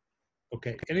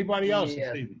 Okay. Anybody else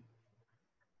this evening?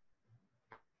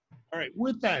 All right.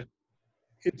 With that,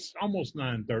 it's almost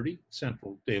 9:30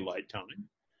 Central Daylight Time.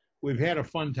 We've had a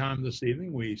fun time this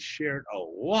evening. We shared a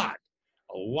lot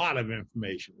of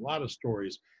information, a lot of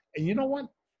stories. And you know what?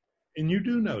 And you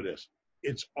do know this.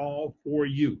 It's all for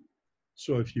you.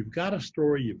 So if you've got a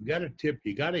story, you've got a tip,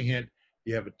 you got a hint,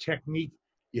 you have a technique,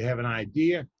 you have an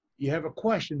idea, you have a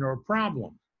question or a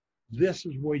problem, this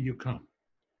is where you come.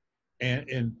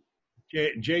 And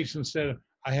Jason said,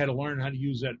 I had to learn how to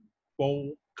use that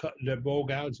bowl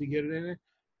gouge to get it in there.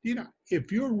 You know,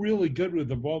 if you're really good with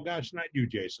the bowl gouge, not you,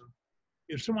 Jason.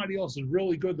 If somebody else is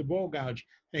really good with the bowl gouge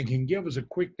and can give us a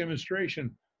quick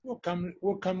demonstration, we'll come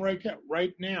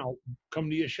right now. Come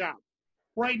to your shop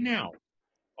right now.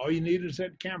 All you need is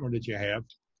that camera that you have,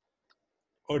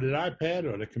 or that iPad,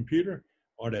 or the computer,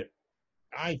 or that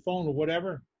iPhone, or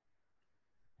whatever.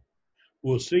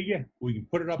 We'll see you. We can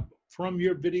put it up from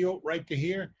your video right to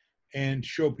here and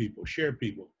show people,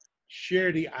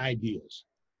 share the ideas.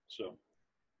 So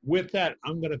with that,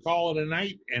 I'm going to call it a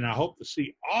night, and I hope to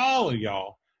see all of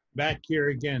y'all back here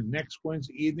again next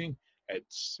Wednesday evening at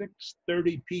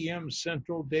 6:30 p.m.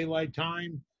 Central Daylight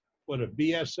Time for the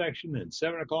BS section and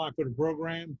 7 o'clock for the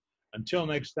program. Until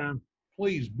next time,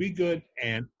 please be good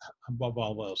and, above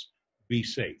all else, be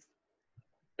safe.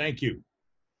 Thank you.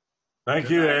 Thank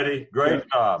you, Eddie. Great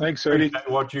job. Thanks, Eddie.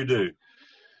 Appreciate what you do.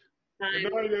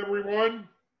 Good night, everyone.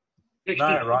 Good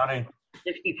night, Ronnie.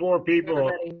 64 people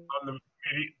on the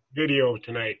video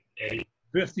tonight, Eddie.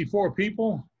 54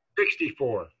 people?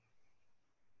 64.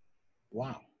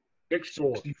 Wow.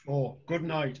 64. Good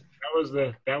night.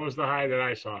 That was the high that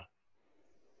I saw.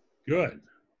 Good.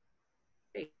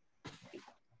 Good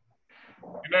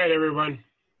night, everyone.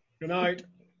 Good night.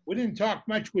 We didn't talk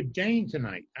much with Dane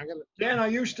tonight. Dan, are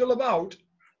you still about?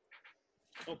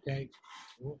 Okay.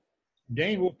 Well,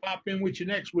 Dane, we'll pop in with you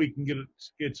next week and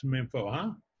get some info, huh?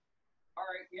 All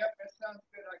right. Yep, that sounds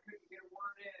good. I couldn't get a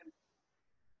word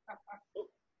in.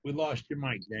 We lost your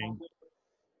mic, Dane.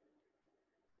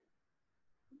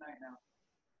 Good night now.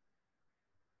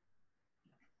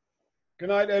 Good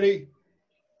night, Eddie.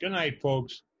 Good night,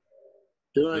 folks.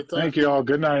 Good night. Thank you all.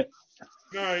 Good night.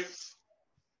 Good night.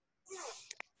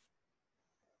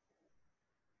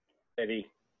 Eddie,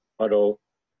 hello.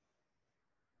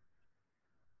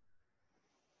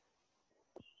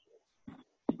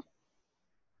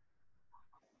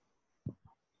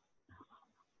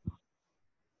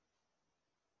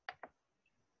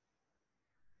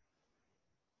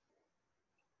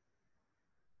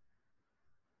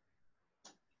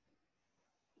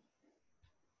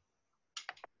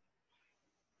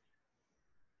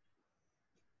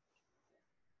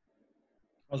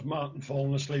 Has Martin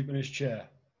fallen asleep in his chair?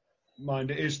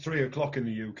 Mind, it is 3 o'clock in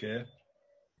the UK.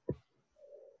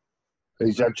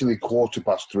 It's actually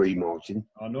 3:15, Martin.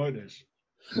 I know it is.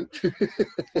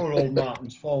 Poor old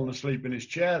Martin's fallen asleep in his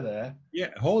chair there.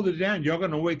 Yeah, hold it down. You're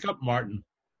going to wake up, Martin.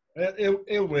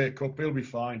 He'll wake up. He'll be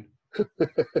fine.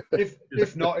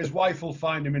 If not, his wife will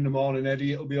find him in the morning,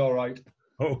 Eddie. It'll be all right.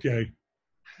 Okay.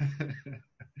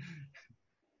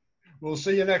 We'll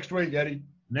see you next week, Eddie.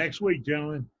 Next week,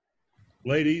 gentlemen.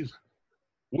 Ladies,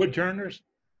 wood turners.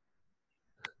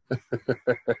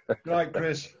 Right,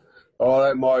 Chris. All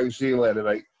right, Martin. See you later,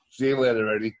 mate. See you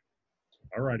later, Eddie.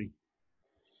 All righty.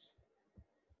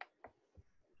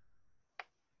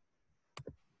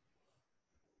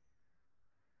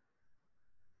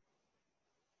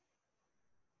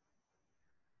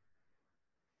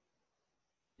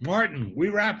 Martin, we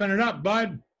wrapping it up,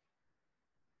 bud.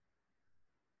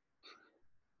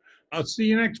 I'll see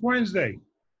you next Wednesday.